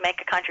people to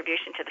make a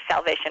contribution to the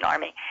Salvation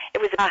Army.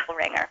 It was a bell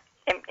ringer.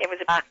 It was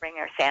a bell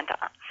ringer, Santa.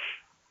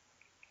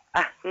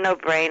 No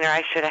brainer.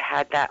 I should have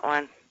had that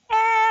one.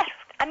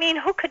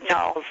 Who could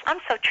know? I'm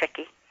so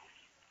tricky.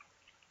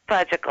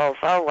 Fudgicles.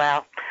 Oh,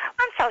 well.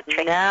 I'm so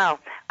tricky. No,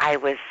 I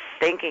was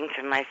thinking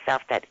to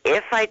myself that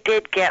if I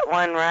did get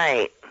one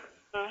right,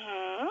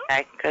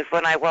 because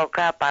when I woke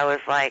up, I was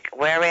like,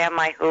 where am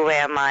I? Who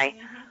am I?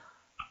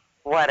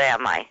 What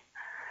am I?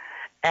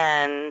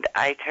 And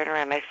I turned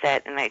around and I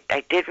said, and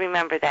I did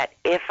remember that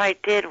if I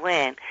did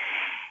win,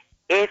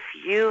 if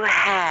you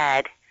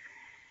had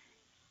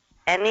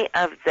any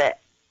of the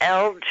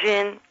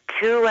Elgin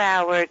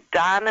 2-hour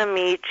Don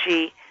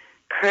Amici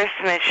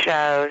Christmas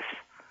shows,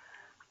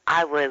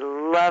 I would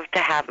love to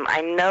have them.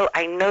 I know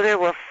there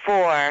were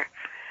 4.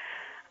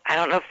 I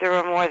don't know if there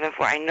were more than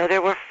 4. I know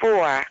there were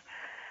 4.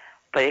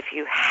 But if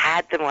you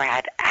had them or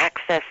had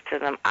access to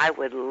them, I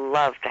would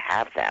love to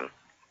have them.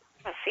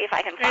 Let's see if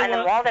I can find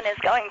them. Walden is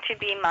going to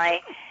be my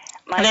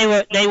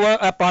They were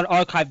up on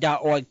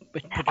archive.org.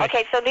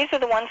 Okay, so these are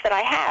the ones that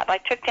I have. I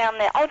took down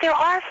the... Oh, there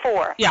are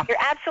 4. Yeah. You're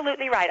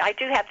absolutely right. I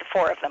do have the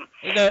 4 of them.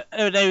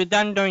 They were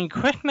done during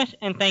Christmas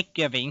and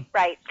Thanksgiving.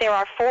 Right. There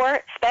are 4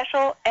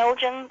 special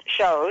Elgin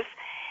shows,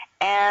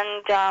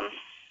 and I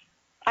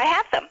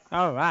have them.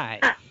 All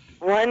right.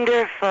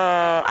 Wonderful.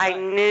 I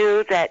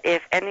knew that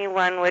if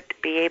anyone would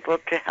be able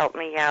to help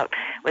me out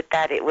with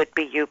that, it would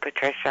be you,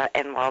 Patricia,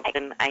 and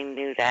Walden. I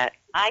knew that.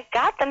 I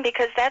got them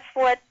because that's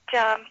what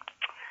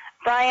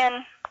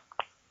Brian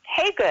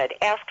Haygood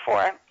asked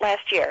for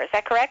last year. Is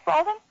that correct,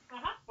 Walden?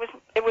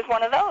 It was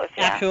one of those,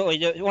 yeah.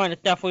 Absolutely. One of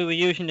the stuff we were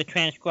using to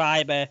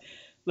transcribe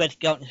Red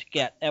Skelton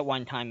skit at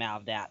one time out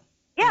of that.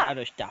 Yeah. And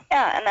other stuff.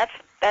 Yeah, and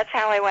that's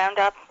how I wound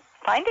up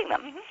finding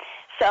them.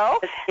 So,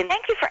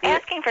 thank you for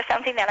asking for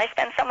something that I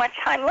spent so much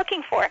time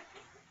looking for.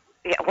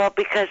 Yeah, well,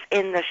 because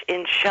in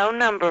show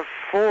number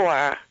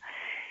 4,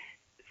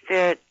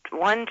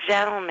 one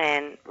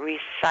gentleman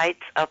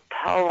recites a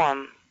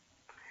poem,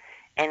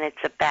 and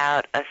it's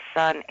about a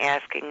son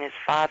asking his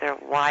father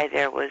why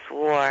there was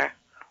war,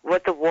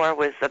 what the war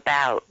was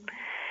about.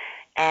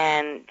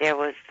 And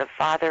the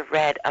father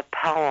read a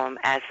poem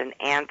as an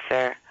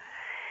answer,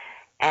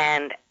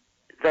 and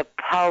the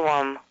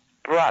poem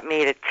brought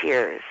me to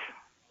tears.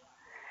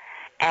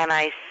 And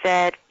I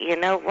said, you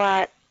know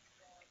what?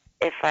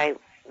 If I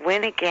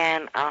win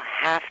again, I'll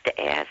have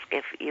to ask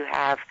if you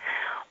have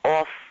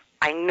all.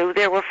 I knew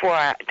there were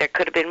 4. There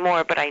could have been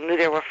more, but I knew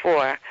there were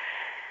 4.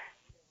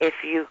 If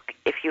you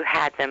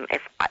had them,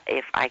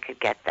 if I could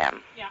get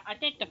them. Yeah, I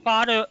think the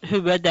father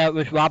who read that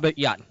was Robert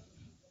Young.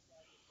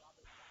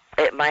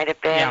 It might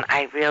have been. Yeah.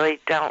 I really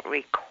don't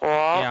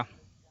recall. Yeah.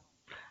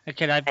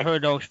 Because I've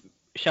heard those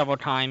several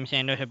times,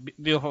 and there's a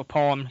beautiful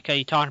poem because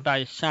he talked about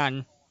his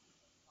son,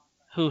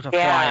 who's a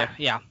flyer.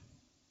 Yeah.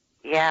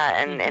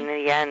 Yeah, and in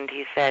the end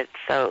he said,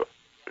 so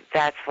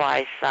that's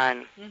why,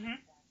 son,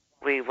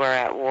 we were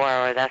at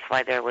war, or that's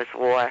why there was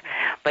war.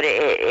 But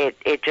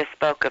it just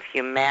spoke of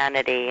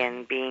humanity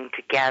and being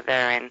together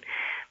and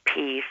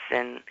peace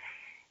and,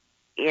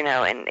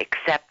 and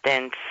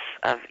acceptance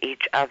of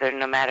each other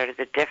no matter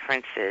the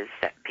differences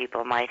that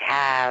people might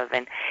have.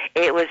 And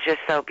it was just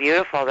so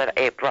beautiful that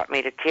it brought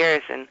me to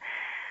tears, and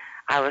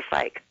I was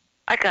like,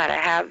 I gotta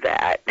have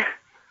that.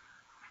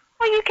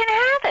 Well, you can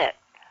have it.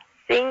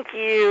 Thank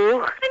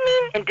you.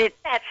 I mean,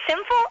 that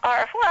simple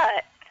or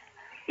what?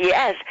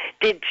 Yes.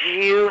 Did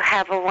you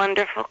have a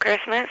wonderful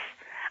Christmas?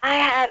 I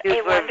had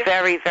You were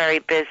very, very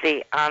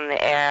busy on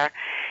the air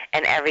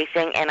and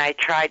everything, and I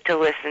tried to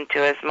listen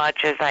to as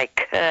much as I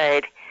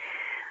could.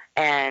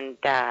 And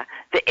the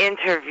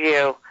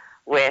interview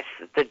with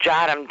the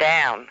Jot 'em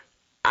Down,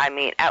 I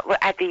mean,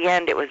 at the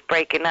end it was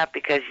breaking up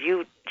because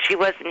she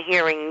wasn't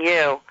hearing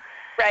you.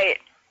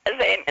 Right.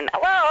 Saying,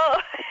 hello.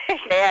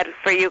 Sad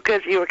for you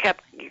because you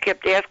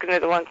kept asking her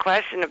the one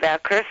question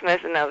about Christmas,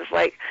 and I was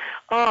like,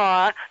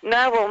 oh,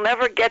 no, we'll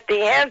never get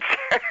the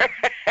answer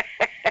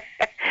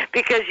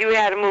because you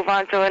had to move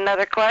on to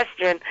another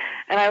question.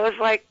 And I was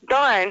like,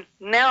 darn,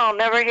 now I'll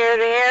never hear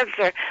the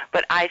answer.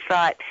 But I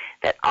thought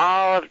that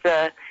all of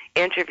the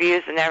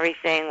interviews and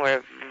everything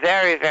were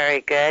very,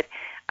 very good.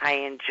 I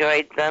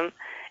enjoyed them.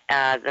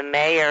 The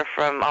mayor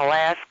from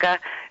Alaska,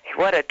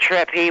 what a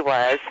trip he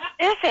was.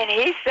 Isn't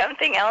he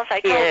something else? I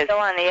told Bill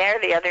on the air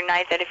the other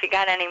night that if he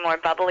got any more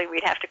bubbly,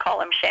 we'd have to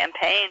call him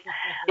Champagne.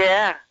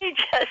 Yeah. He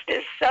just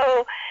is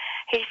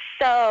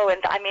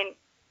and I mean,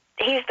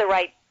 he's the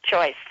right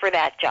choice for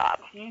that job.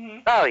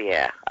 Oh,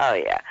 yeah.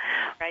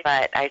 Right.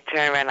 But I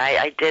turned around,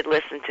 I did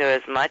listen to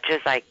as much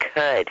as I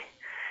could,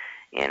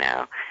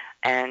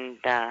 and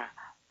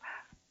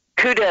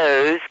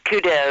kudos.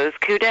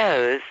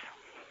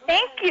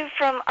 Thank you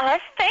from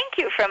us. Thank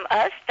you from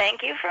us.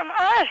 Thank you from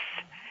us.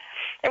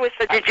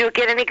 So did you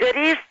get any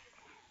goodies?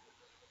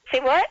 Say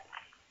what?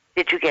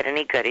 Did you get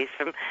any goodies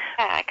from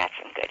I got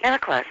some goodies. Santa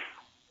Claus?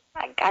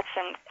 I got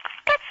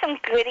some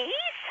goodies.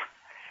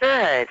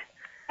 Good.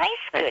 Nice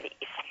goodies.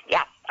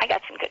 Yeah, I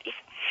got some goodies.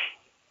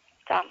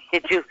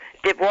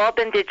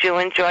 Walden, did you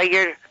enjoy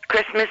your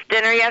Christmas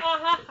dinner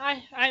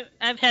yesterday?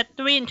 I've had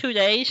 3 in 2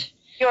 days.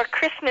 Your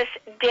Christmas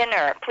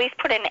dinner. Please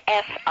put an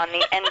S on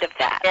the end of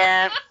that.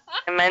 Yeah,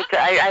 I meant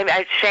to.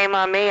 I shame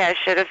on me. I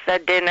should have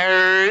said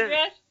dinners.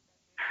 Yes.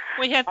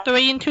 We had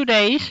 3 in 2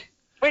 days.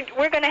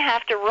 We're going to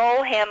have to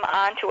roll him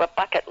onto a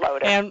bucket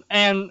loader.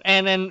 And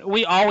then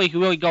we always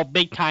really go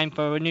big time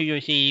for New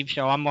Year's Eve,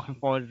 so I'm looking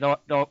forward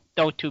to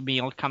those 2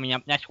 meals coming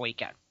up next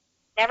weekend.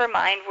 Never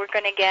mind. We're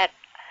going to get...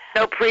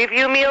 No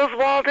preview meals,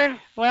 Walden?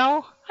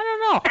 Well, I don't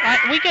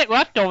know. We get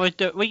leftovers.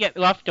 We get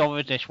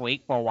leftovers this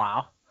week for a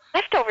while.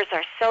 Leftovers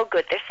are so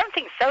good. There's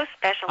something so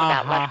special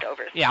about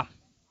leftovers. Yeah.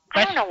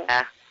 I don't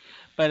know.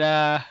 But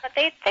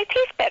they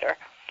taste better.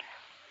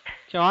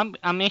 So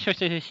I'm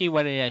interested to see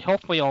what it is.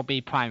 Hopefully it'll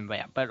be prime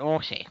rib, but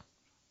we'll see.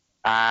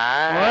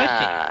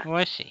 Ah.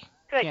 We'll see.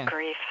 Good Yeah.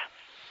 grief.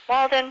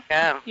 Walden,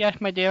 Yeah. Yes,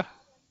 my dear.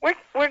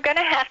 we're going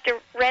to have to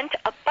rent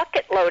a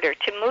bucket loader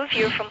to move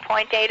you from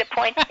point A to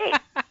point B.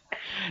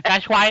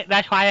 That's why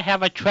I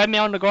have a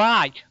treadmill in the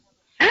garage.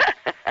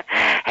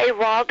 Hey,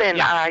 Walden,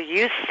 Yeah. are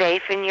you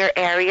safe in your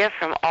area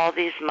from all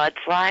these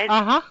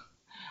mudslides?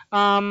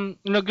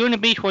 Laguna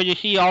Beach, where you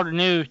see all the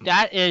news,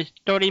 that is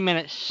 30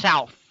 minutes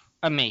south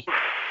of me.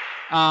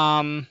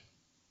 I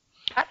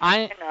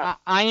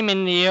am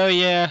in the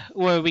area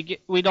where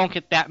we don't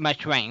get that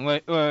much rain.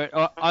 Where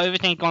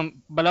everything's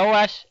going below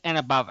us and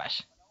above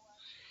us.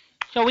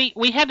 So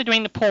we had to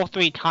drain the pool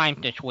 3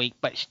 times this week,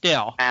 but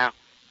still, Wow.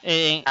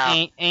 it's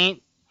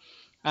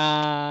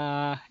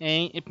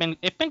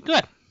been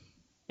good.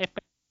 It's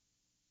been